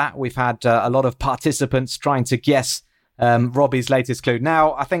for that. We've had a lot of participants trying to guess Robbie's latest clue.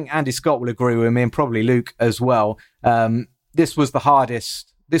 Now, I think Andy Scott will agree with me, and probably Luke as well. This was the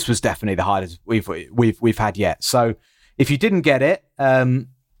hardest. This was definitely the hardest we've had yet. So if you didn't get it, don't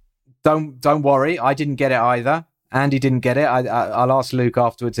worry. I didn't get it either. Andy didn't get it. I'll ask Luke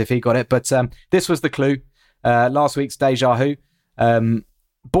afterwards if he got it. But this was the clue. Last week's Deja Vu.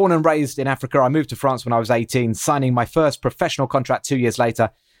 Born and raised in Africa, I moved to France when I was 18, signing my first professional contract 2 years later.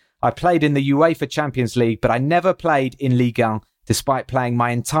 I played in the UEFA Champions League, but I never played in Ligue 1, despite playing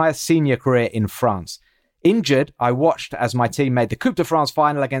my entire senior career in France. Injured, I watched as my team made the Coupe de France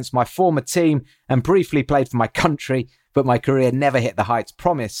final against my former team and briefly played for my country, but my career never hit the heights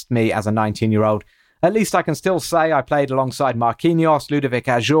promised me as a 19-year-old. At least I can still say I played alongside Marquinhos, Ludovic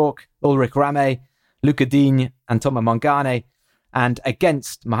Ajorc, Ulrich Rame, Luca Digne and Thomas Mangane, and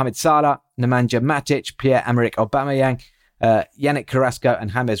against Mohamed Salah, Nemanja Matic, Pierre-Emerick Aubameyang, Yannick Carrasco and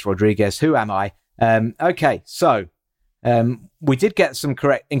James Rodriguez. Who am I? Okay, so we did get some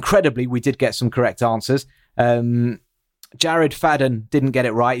correct. Incredibly, we did get some correct answers. Jared Fadden didn't get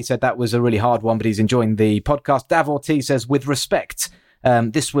it right. He said that was a really hard one, but he's enjoying the podcast. Dav Ortiz says, with respect,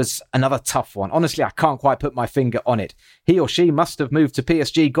 this was another tough one. Honestly, I can't quite put my finger on it. He or she must have moved to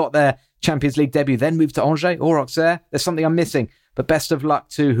PSG, got their Champions League debut, then moved to Angers or Auxerre. There's something I'm missing, but best of luck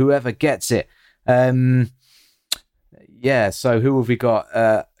to whoever gets it. So who have we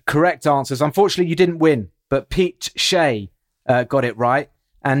got? Correct answers. Unfortunately, you didn't win, but Pete Shea got it right.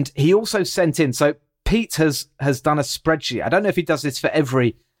 And he also sent in, so Pete has done a spreadsheet. I don't know if he does this for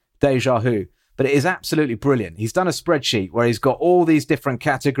every Deja Vu, but it is absolutely brilliant. He's done a spreadsheet where he's got all these different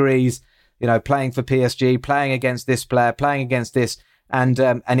categories, playing for PSG, playing against this player, playing against this. And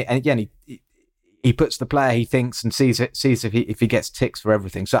again, he puts the player he thinks and sees if he gets ticks for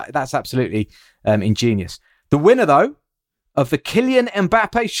everything. So that's absolutely ingenious. The winner, though, of the Kylian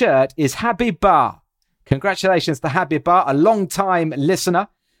Mbappe shirt is Habib Bar. Congratulations to Habib Bar, a long-time listener.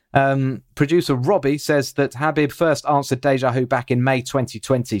 Producer Robbie says that Habib first answered Deja Vu back in May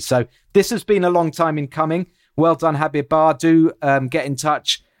 2020. So this has been a long time in coming. Well done, Habib Bar. Do get in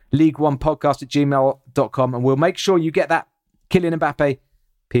touch, league1podcast@gmail.com, and we'll make sure you get that Kylian Mbappe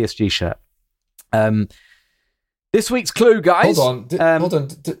PSG shirt. This week's clue, guys. Hold on.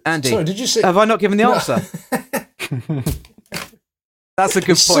 Andy, sorry, did you say... Have I not given the answer? That's a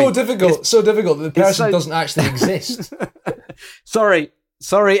good it's point. So difficult that the person doesn't actually exist. Sorry,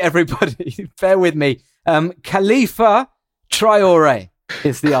 everybody. Bear with me. Khalifa Traore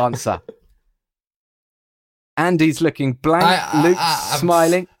is the answer. Andy's looking blank. Luke's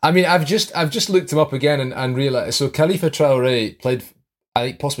smiling. I mean, I've just looked him up again and realised. So Khalifa Traore played, I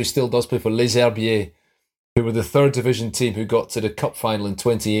think possibly still does play for Les Herbiers, who were the third division team who got to the cup final in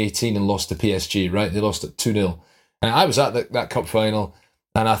 2018 and lost to PSG, right? They lost at 2-0. And I was at that cup final,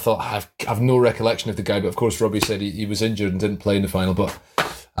 and I thought, I've no recollection of the guy, but of course Robbie said he was injured and didn't play in the final. But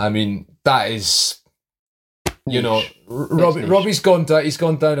I mean, that is, Robbie's gone down. He's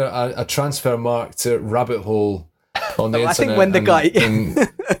gone down a transfer marked rabbit hole on the internet. I think when the guy,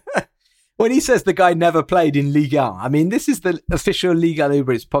 when he says the guy never played in Ligue 1, I mean, this is the official Liga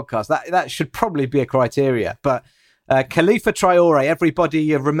Ubris podcast. That should probably be a criteria. But Khalifa Traore,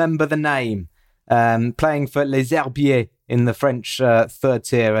 everybody remember the name. Playing for Les Herbiers in the French third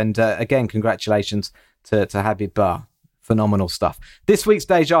tier. And again, congratulations to Habib Bar. Phenomenal stuff. This week's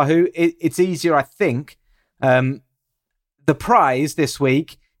Deja Vu, it's easier, I think. The prize this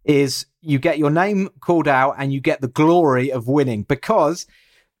week is you get your name called out and you get the glory of winning, because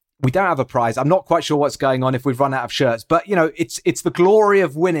we don't have a prize. I'm not quite sure what's going on if we've run out of shirts, but it's the glory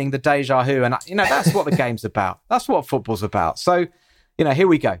of winning the Deja Vu. And that's what the game's about. That's what football's about. So, here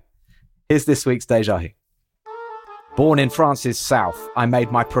we go. Here's this week's Deja Vu. Born in France's south, I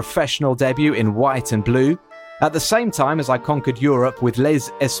made my professional debut in white and blue At the same time as I conquered Europe with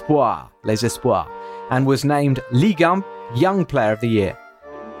Les Espoirs, and was named Ligue 1 Young Player of the Year.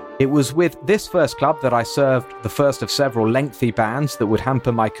 It was with this first club that I served the first of several lengthy bans that would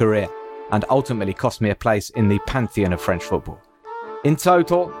hamper my career and ultimately cost me a place in the pantheon of French football. In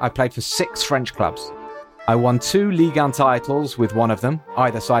total, I played for 6 French clubs. I won 2 Ligue 1 titles with one of them,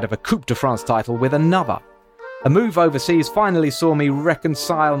 either side of a Coupe de France title with another. A move overseas finally saw me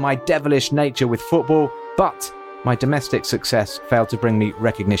reconcile my devilish nature with football, but my domestic success failed to bring me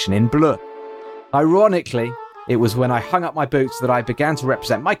recognition in bleu. Ironically, it was when I hung up my boots that I began to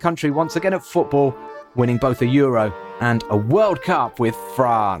represent my country once again at football, winning both a Euro and a World Cup with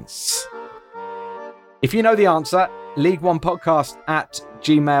France. If you know the answer,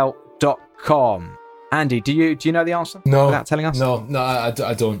 league1podcast@gmail.com. Andy, do you know the answer? No. Without telling us? No, I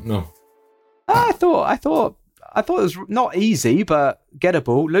don't know. I thought it was not easy, but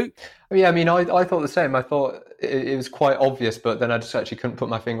gettable. Luke? Yeah, I mean, I thought the same. I thought it was quite obvious, but then I just actually couldn't put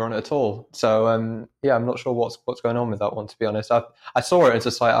my finger on it at all. So, yeah, I'm not sure what's going on with that one, to be honest. I saw it and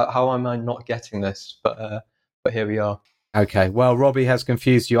just like, how am I not getting this? But here we are. Okay, well, Robbie has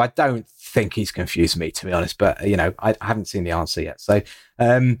confused you. I don't think he's confused me, to be honest, but, I haven't seen the answer yet. So,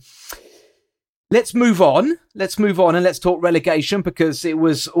 let's move on. And let's talk relegation, because it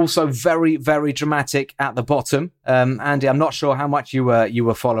was also very, very dramatic at the bottom. Andy, I'm not sure how much you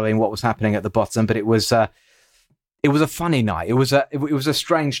were following what was happening at the bottom, but it was a funny night. It was a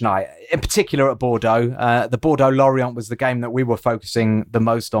strange night, in particular at Bordeaux. The Bordeaux-Lorient was the game that we were focusing the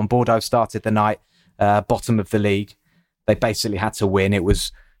most on. Bordeaux started the night bottom of the league. They basically had to win. It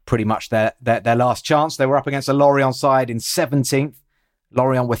was pretty much their last chance. They were up against a Lorient side in 17th.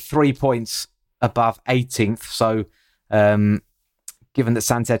 Lorient were 3 points above 18th. So, given that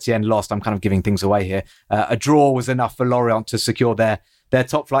Saint-Etienne lost, I'm kind of giving things away here. A draw was enough for Lorient to secure their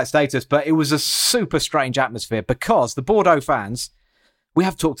top flight status. But it was a super strange atmosphere because the Bordeaux fans, we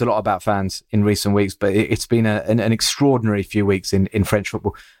have talked a lot about fans in recent weeks, but it's been an extraordinary few weeks in French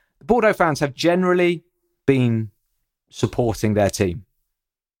football. The Bordeaux fans have generally been supporting their team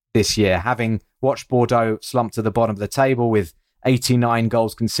this year, having watched Bordeaux slump to the bottom of the table with 89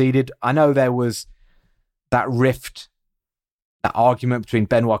 goals conceded. I know there was that rift, that argument between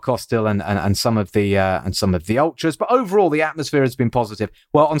Benoit Costil and some of the ultras, but overall the atmosphere has been positive.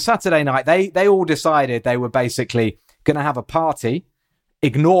 Well, on Saturday night, they all decided they were basically going to have a party,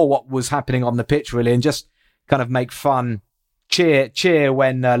 ignore what was happening on the pitch really, and just kind of make fun, cheer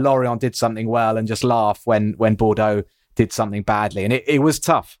when Lorient did something well, and just laugh when Bordeaux did something badly. And it was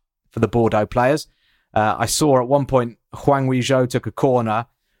tough for the Bordeaux players. I saw at one point Huang Weizhou took a corner.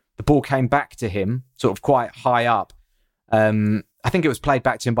 The ball came back to him, sort of quite high up. I think it was played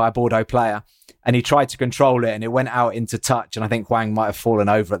back to him by a Bordeaux player, and he tried to control it, and it went out into touch, and I think Huang might have fallen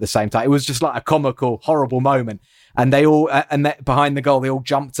over at the same time. It was just like a comical, horrible moment. And they all, behind the goal, they all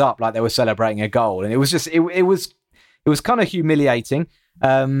jumped up like they were celebrating a goal. And it was just, it was kind of humiliating.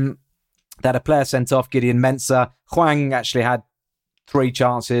 They had a player sent off, Gideon Mensah. Huang actually had 3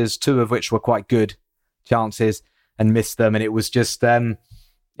 chances, 2 of which were quite good chances, and missed them. And it was just it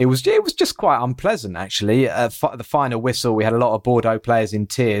was just quite unpleasant, actually. The final whistle, we had a lot of Bordeaux players in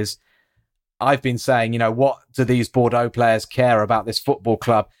tears. I've been saying, what do these Bordeaux players care about this football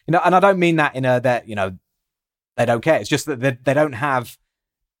club? And I don't mean that in that they don't care. It's just that they don't have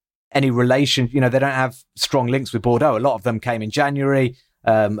any relation. They don't have strong links with Bordeaux. A lot of them came in January.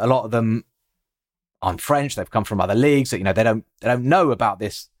 A lot of them aren't French. They've come from other leagues. They don't know about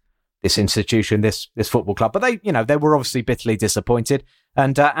this institution, this football club. But they were obviously bitterly disappointed.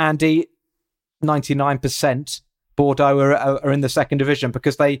 And Andy, 99% Bordeaux are in the second division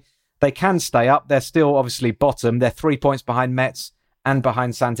because they can stay up. They're still obviously bottom. They're 3 points behind Metz and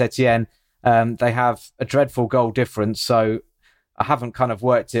behind Saint-Etienne. They have a dreadful goal difference. So I haven't kind of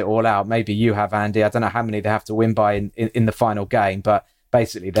worked it all out. Maybe you have, Andy. I don't know how many they have to win by in the final game, but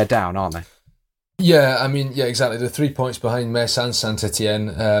basically they're down, aren't they? Yeah, exactly. They're 3 points behind Metz and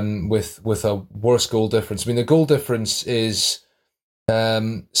Saint-Etienne with a worse goal difference. The goal difference is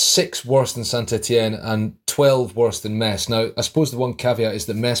 6 worse than Saint-Etienne and 12 worse than Metz. Now, I suppose the one caveat is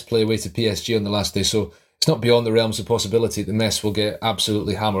that Metz play away to PSG on the last day, so it's not beyond the realms of possibility that Metz will get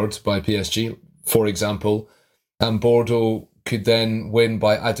absolutely hammered by PSG, for example, and Bordeaux could then win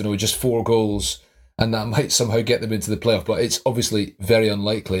by, just 4 goals, and that might somehow get them into the playoff, but it's obviously very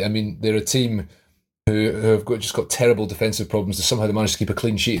unlikely. They're a team who have got terrible defensive problems. Somehow they managed to keep a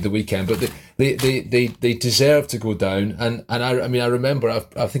clean sheet at the weekend, but they deserve to go down. And I remember,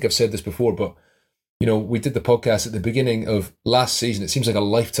 I think I've said this before, but we did the podcast at the beginning of last season. It seems like a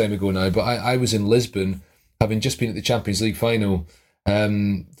lifetime ago now, but I was in Lisbon, having just been at the Champions League final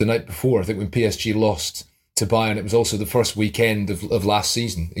the night before. I think when PSG lost to Bayern. It was also the first weekend of last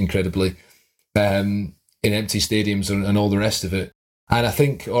season, incredibly, in empty stadiums and all the rest of it. And I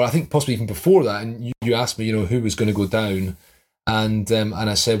think possibly even before that, and you asked me, who was going to go down, and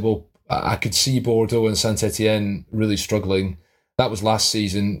I said, well, I could see Bordeaux and Saint-Etienne really struggling. That was last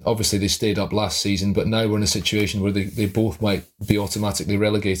season. Obviously, they stayed up last season, but now we're in a situation where they both might be automatically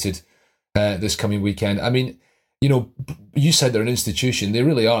relegated this coming weekend. I mean, you said they're an institution. They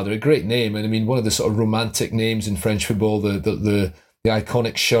really are. They're a great name. And I mean, one of the sort of romantic names in French football, the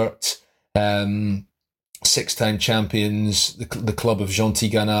iconic shirt, 6-time champions, the club of Jean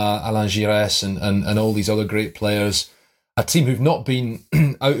Tigana, Alain Giresse, and all these other great players. A team who've not been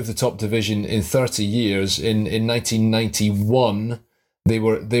out of the top division in 30 years. In 1991, they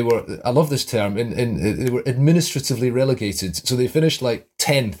were. I love this term. They were administratively relegated. So they finished like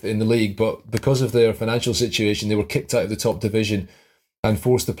 10th in the league, but because of their financial situation, they were kicked out of the top division and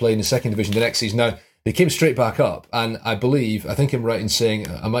forced to play in the second division the next season. Now they came straight back up, and I think I'm right in saying,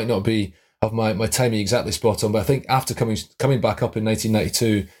 I might not have my timing exactly spot on, but I think after coming back up in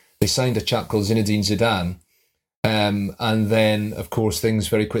 1992, they signed a chap called Zinedine Zidane. And then, of course, things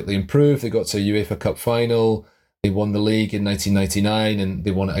very quickly improved. They got to a UEFA Cup final. They won the league in 1999, and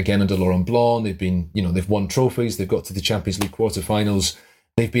they won it again under Laurent Blanc. They've won trophies. They've got to the Champions League quarterfinals.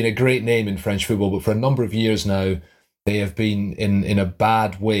 They've been a great name in French football, but for a number of years now, they have been in a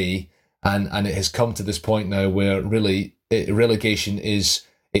bad way, and it has come to this point now where really relegation it's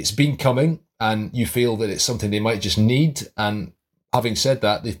been coming, and you feel that it's something they might just need. And having said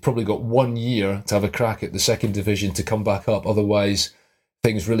that, they've probably got 1 year to have a crack at the second division to come back up. Otherwise,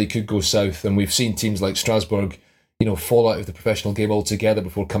 things really could go south. And we've seen teams like Strasbourg, fall out of the professional game altogether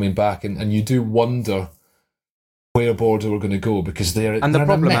before coming back. And you do wonder where Bordeaux are going to go, because they're the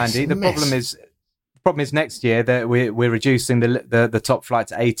problem, mess, Andy. The problem is next year that we're reducing the top flight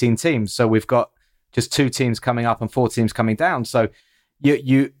to 18 teams. So we've got just 2 teams coming up and 4 teams coming down. So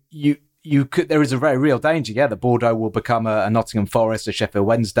you could. There is a very real danger, that Bordeaux will become a Nottingham Forest, a Sheffield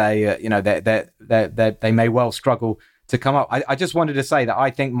Wednesday. They may well struggle to come up. I just wanted to say that I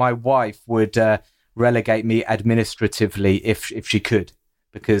think my wife would relegate me administratively if she could,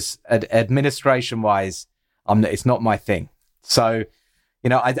 because administration-wise, it's not my thing. So,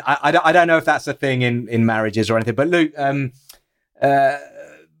 I don't know if that's a thing in marriages or anything. But Luke,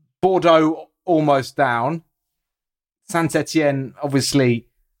 Bordeaux almost down. Saint-Etienne, obviously,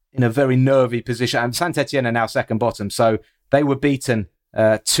 in a very nervy position. And Saint-Etienne are now second bottom. So they were beaten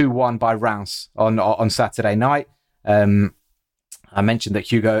 2-1 by Reims on Saturday night. I mentioned that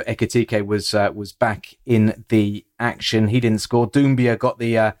Hugo Ekitike was back in the action. He didn't score. Doumbia got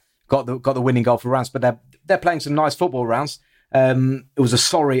the winning goal for Reims, but they're playing some nice football, Reims. It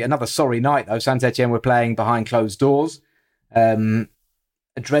was another sorry night though. Saint-Etienne were playing behind closed doors. A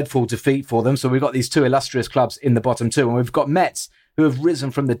dreadful defeat for them. So we've got these 2 illustrious clubs in the bottom 2, and we've got Metz, who have risen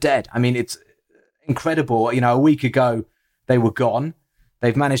from the dead. I mean, it's incredible. A week ago, they were gone.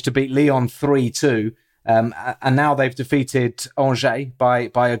 They've managed to beat Lyon 3-2. And now they've defeated Angers by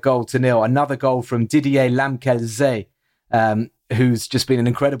a goal to nil. Another goal from Didier Lamkelze, who's just been an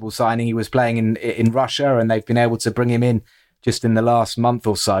incredible signing. He was playing in Russia, and they've been able to bring him in just in the last month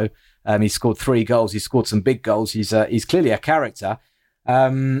or so. He scored 3 goals. He scored some big goals. He's clearly a character.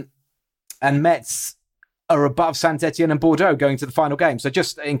 And Metz are above Saint-Etienne and Bordeaux going to the final game. So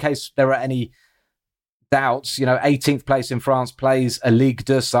just in case there are any doubts, 18th place in France plays a Ligue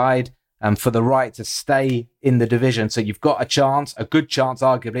 2 side for the right to stay in the division. So you've got a good chance,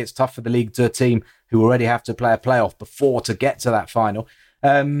 arguably. It's tough for the Ligue 2 team who already have to play a playoff before to get to that final.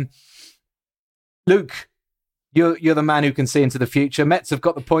 Luke, you're the man who can see into the future. Metz have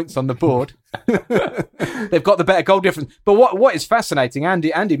got the points on the board. They've got the better goal difference. But what is fascinating,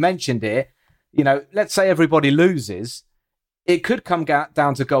 Andy mentioned it, let's say everybody loses, it could come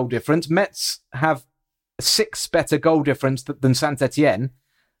down to goal difference. Metz have 6 better goal difference than Saint-Etienne.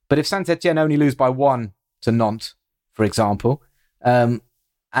 But if Saint-Etienne only lose by 1 to Nantes, for example, and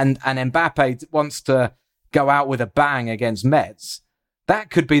Mbappe wants to go out with a bang against Metz, that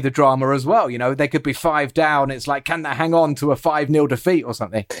could be the drama as well. They could be 5 down. It's like, can they hang on to a 5-0 defeat or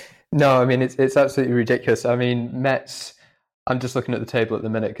something? No, I mean, it's absolutely ridiculous. I mean, Metz, I'm just looking at the table at the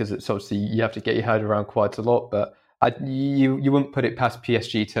minute because it's obviously you have to get your head around quite a lot, but you wouldn't put it past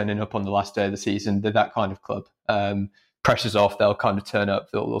PSG turning up on the last day of the season. They're that kind of club. Pressure's off, they'll kind of turn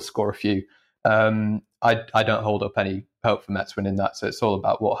up, they'll score a few. I don't hold up any hope for Metz winning that, so it's all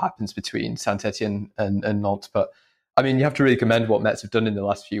about what happens between Saint-Etienne and Nantes. But I mean, you have to really commend what Metz have done in the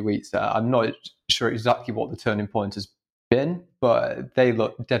last few weeks. I'm not sure exactly what the turning point has been, but they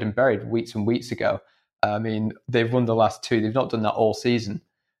look dead and buried weeks and weeks ago. I mean, they've won the last 2. They've not done that all season.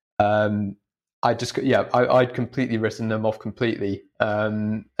 I'd completely written them off completely,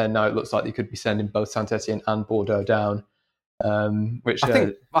 and now it looks like they could be sending both Saint-Etienne and Bordeaux down. Which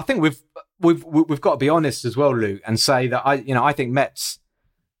I think we've got to be honest as well, Luke, and say that I think Metz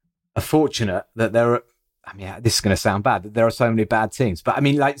are fortunate that there are. I mean, this is going to sound bad that there are so many bad teams, but I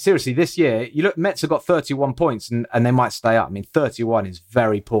mean, like seriously, this year you look, Metz have got 31 points and they might stay up. I mean, 31 is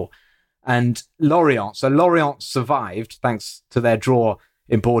very poor, and Lorient survived thanks to their draw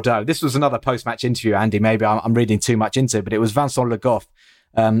in Bordeaux. This was another post-match interview, Andy. Maybe I'm reading too much into it, but it was Vincent Le Goff.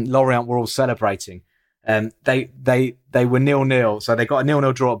 Lorient were all celebrating. They were 0-0, so they got a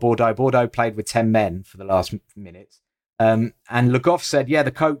 0-0 draw at Bordeaux. Bordeaux played with 10 men for the last minutes. And Le Goff said,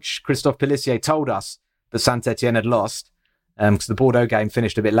 the coach, Christophe Pélissier, told us that Saint-Etienne had lost because the Bordeaux game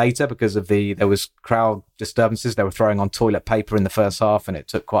finished a bit later because of there was crowd disturbances. They were throwing on toilet paper in the first half and it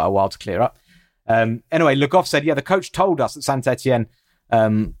took quite a while to clear up. Anyway, Le Goff said, the coach told us that Saint-Etienne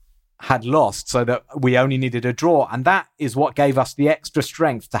had lost so that we only needed a draw. And that is what gave us the extra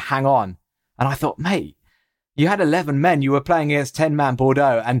strength to hang on. And I thought, mate, you had 11 men. You were playing against 10-man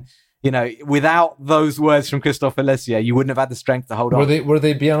Bordeaux. And, without those words from Christophe Pélissier, you wouldn't have had the strength to hold on. Were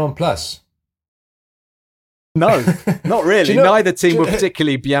they bien en place? No, not really. Neither team were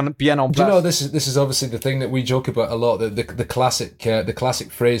particularly bien en place. Do you know, this is obviously the thing that we joke about a lot, the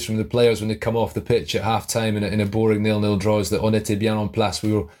classic phrase from the players when they come off the pitch at half-time in a boring 0-0 draw is that on était bien en place.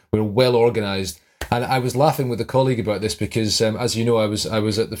 We were well organised. And I was laughing with a colleague about this because, as you know, I was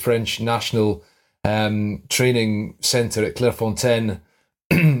at the French National Training Centre at Clairefontaine,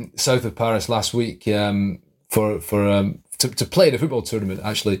 south of Paris last week, to play in a football tournament,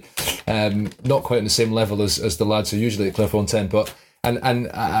 actually. Not quite on the same level as the lads who are usually at Clairefontaine, but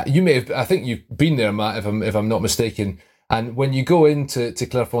you may have, I think you've been there, Matt, if I'm not mistaken. And when you go into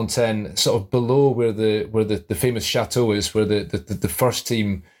Clairefontaine, sort of below where the famous chateau is, where the first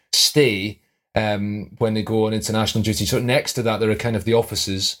team stay when they go on international duty, so next to that there are kind of the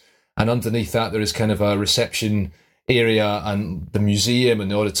offices, and underneath that there is kind of a reception area and the museum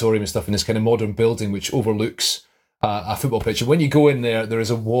and the auditorium and stuff in this kind of modern building which overlooks a football pitch. And when you go in there is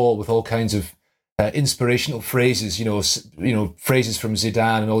a wall with all kinds of inspirational phrases, phrases from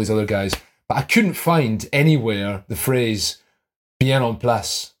Zidane and all these other guys. But I couldn't find anywhere the phrase bien en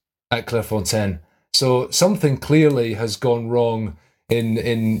place at Clairefontaine. So something clearly has gone wrong in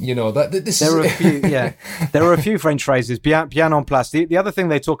that. This there are a few, there are a few French phrases. Bien en place. The other thing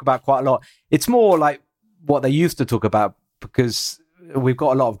they talk about quite a lot. It's more like what they used to talk about because we've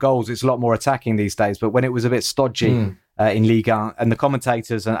got a lot of goals. It's a lot more attacking these days. But when it was a bit stodgy in Ligue 1, and the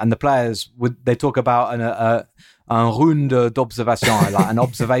commentators and the players they talk about un round d'observation, like an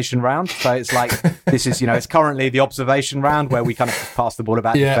observation round. So it's like this is it's currently the observation round where we kind of pass the ball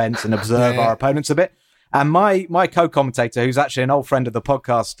about defence and observe our opponents a bit. And my co-commentator, who's actually an old friend of the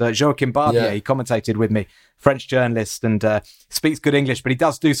podcast, Joachim Barbier, he commentated with me, French journalist, and speaks good English, but he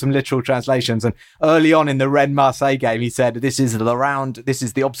does do some literal translations. And early on in the Rennes Marseille game, he said, this is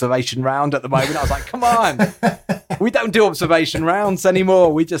the observation round at the moment. I was like, come on, we don't do observation rounds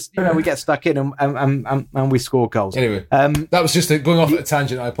anymore. We just, we get stuck in and we score goals. Anyway, that was just going off at a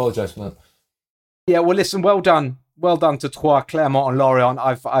tangent. I apologise for that. Yeah, well, listen, well done to Troyes, Clermont and Lorient.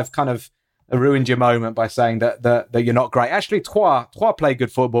 I've kind of ruined your moment by saying that you're not great. Actually, Troyes play good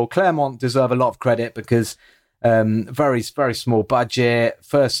football. Clermont deserve a lot of credit because very, very small budget,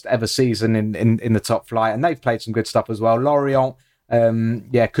 first ever season in the top flight, and they've played some good stuff as well. Lorient,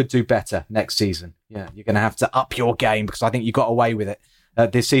 could do better next season. Yeah, you're going to have to up your game because I think you got away with it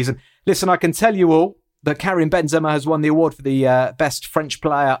this season. Listen, I can tell you all that Karim Benzema has won the award for the best French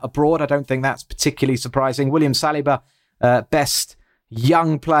player abroad. I don't think that's particularly surprising. William Saliba, best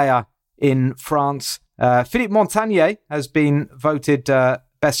young player in France. Philippe Montagnier has been voted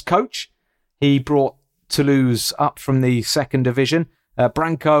best coach. He brought Toulouse up from the second division.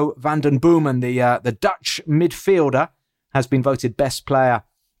 Branco van den Boomen, the Dutch midfielder, has been voted best player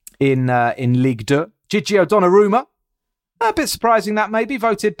in Ligue 2. Gigio Donnarumma, a bit surprising that maybe,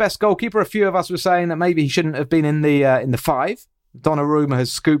 voted best goalkeeper. A few of us were saying that maybe he shouldn't have been in the five. Donnarumma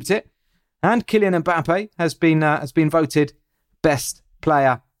has scooped it. And Kylian Mbappe has been voted best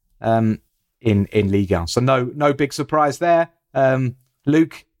player in Ligue 1. So no big surprise there.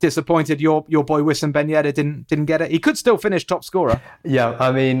 Luke, disappointed your boy Wissam Ben Yedder didn't get it. He could still finish top scorer. Yeah,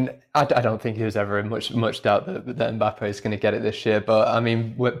 I mean, I don't think there was ever in much doubt that Mbappe is going to get it this year. But I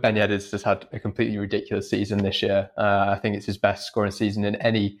mean, Ben Yedder's just had a completely ridiculous season this year. I think it's his best scoring season in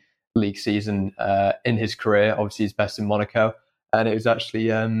any league season in his career. Obviously, his best in Monaco, and it was actually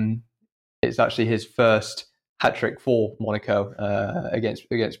his first hat-trick for Monaco against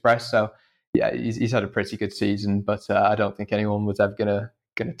Brest. So yeah, he's had a pretty good season, but I don't think anyone was ever gonna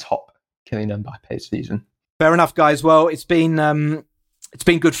top Kylian Mbappe's season. Fair enough, guys. Well, it's been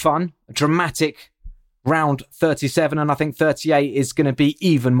good fun. A dramatic round 37, and I think 38 is going to be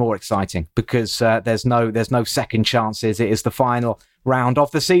even more exciting because there's no second chances. It is the final round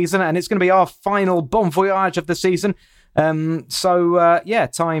of the season, and it's going to be our final bon voyage of the season. Time to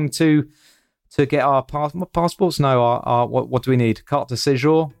get our passports. No, our what do we need? Carte de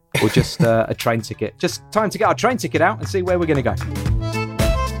séjour or just a train ticket? Just time to get our train ticket out and see where we're going to go.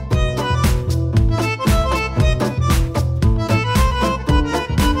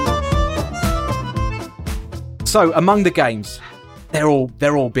 So among the games, they're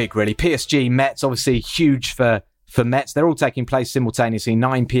all big really. PSG, Metz, obviously huge for Metz. They're all taking place simultaneously,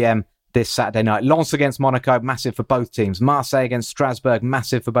 9 p.m. this Saturday night. Lens against Monaco, massive for both teams. Marseille against Strasbourg,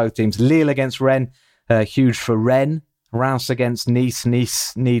 massive for both teams. Lille against Rennes, huge for Rennes. Reims against Nice.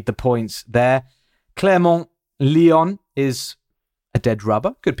 Nice need the points there. Clermont-Lyon is a dead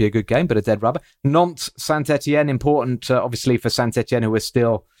rubber. Could be a good game, but a dead rubber. Nantes-Saint-Etienne, important obviously for Saint-Etienne, who are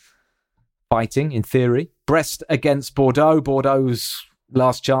still fighting in theory. Brest against Bordeaux. Bordeaux's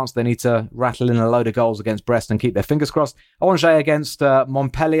last chance. They need to rattle in a load of goals against Brest and keep their fingers crossed. Angers against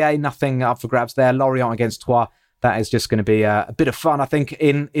Montpellier. Nothing up for grabs there. Lorient against Troyes. That is just going to be a bit of fun, I think,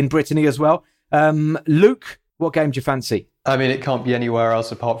 in Brittany as well. Luke, what game do you fancy? I mean, it can't be anywhere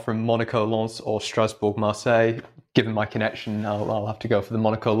else apart from Monaco, Lens or Strasbourg, Marseille. Given my connection, I'll have to go for the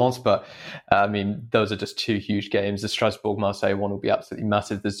Monaco Lens, but I mean, those are just two huge games. The Strasbourg-Marseille one will be absolutely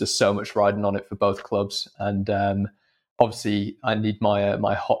massive. There's just so much riding on it for both clubs, and obviously, I need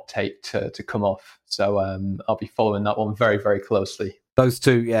my hot take to come off. So I'll be following that one very, very closely. Those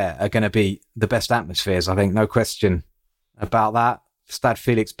two, are going to be the best atmospheres. I think, no question about that. Stade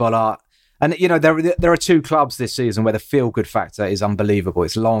Félix Bollard. And, you know, there are two clubs this season where the feel-good factor is unbelievable.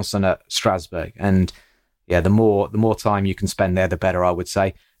 It's Lens and at Strasbourg. And, the more time you can spend there, the better, I would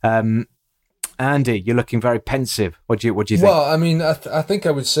say. Andy, you're looking very pensive. What do you think? Well, I mean, I think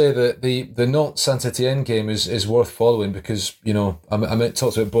I would say that the Nantes Saint-Etienne game is worth following because, you know, I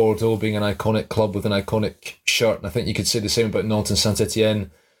talked about Bordeaux being an iconic club with an iconic shirt, and I think you could say the same about Nantes and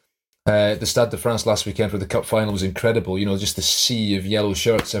Saint-Etienne. The Stade de France last weekend for the cup final was incredible. You know, just the sea of yellow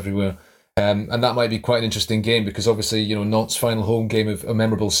shirts everywhere. And that might be quite an interesting game because obviously, you know, Nantes' final home game of a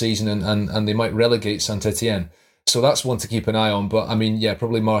memorable season and they might relegate Saint-Etienne. So that's one to keep an eye on. But I mean,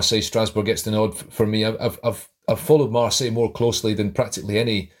 probably Marseille, Strasbourg gets the nod for me. I've followed Marseille more closely than practically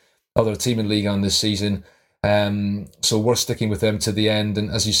any other team in Ligue 1 this season. So we're sticking with them to the end. And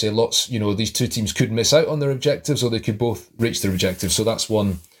as you say, these two teams could miss out on their objectives or they could both reach their objectives. So that's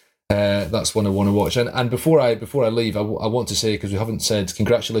one I want to watch. And before I leave, I want to say, because we haven't said,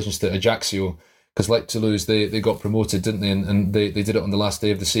 congratulations to Ajaccio, because like Toulouse, they got promoted, didn't they? And they did it on the last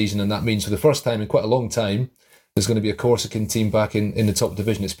day of the season, and that means for the first time in quite a long time, there's going to be a Corsican team back in the top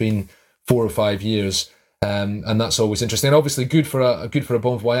division. It's been 4 or 5 years, and that's always interesting. And obviously good for a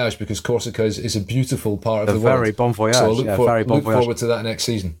bon voyage because Corsica is a beautiful part of the world. Very bon voyage. So look forward to that next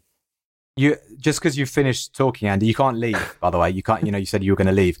season. You just because you finished talking, Andy, you can't leave. By the way, you can't. You know, you said you were going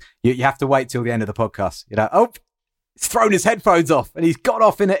to leave. You have to wait till the end of the podcast. You know, he's thrown his headphones off and he's got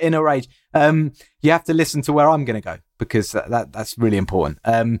off in a rage. You have to listen to where I'm going to go because that's really important.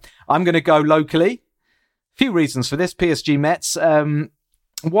 I'm going to go locally. A few reasons for this. PSG Metz.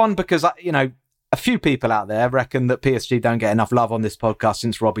 One, because a few people out there reckon that PSG don't get enough love on this podcast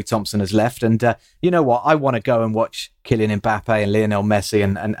since Robbie Thompson has left. And you know what? I want to go and watch Kylian Mbappe and Lionel Messi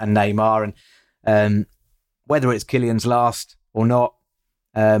and Neymar. And whether it's Kylian's last or not,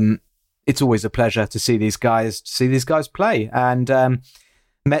 it's always a pleasure to see these guys play. And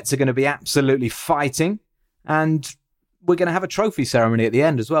Metz are going to be absolutely fighting. And we're going to have a trophy ceremony at the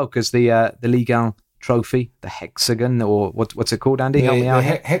end as well, because the Ligue 1 trophy, the hexagon, or what's it called, Andy? Help me out.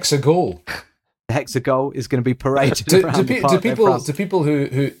 Hexagol. The hexagol is going to be paraded around the park.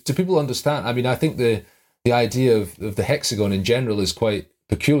 Do people understand? I mean, I think the idea of the hexagon in general is quite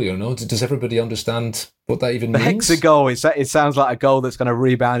peculiar. No, does everybody understand what that even means? The hexagol it sounds like a goal that's going to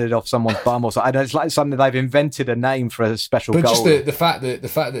rebound it off someone's bum or something. I don't. It's like something they've invented a name for a special goal. But just the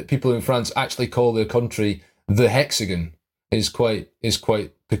fact that people in France actually call their country the hexagon is quite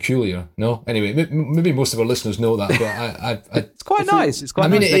peculiar. No, anyway, maybe most of our listeners know that, but it's quite nice. It's quite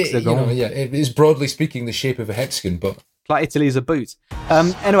nice. It is broadly speaking the shape of a hexagon, but like Italy's a boot.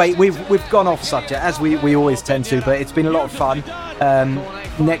 Anyway, we've gone off subject as we always tend to, but it's been a lot of fun.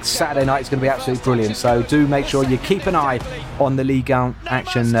 Next Saturday night is going to be absolutely brilliant. So do make sure you keep an eye on the Ligue 1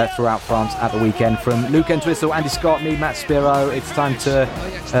 action throughout France at the weekend. From Luke Entwistle, Andy Scott, me, Matt Spiro, it's time to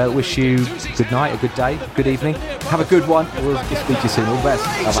wish you good night, a good day, good evening. Have a good one. We'll speak to you soon. All the best.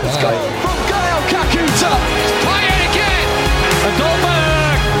 Bye-bye. From Gael Kakuta, play it again, and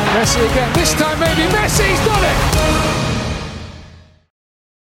Goldberg. Messi again. This time maybe Messi's done it.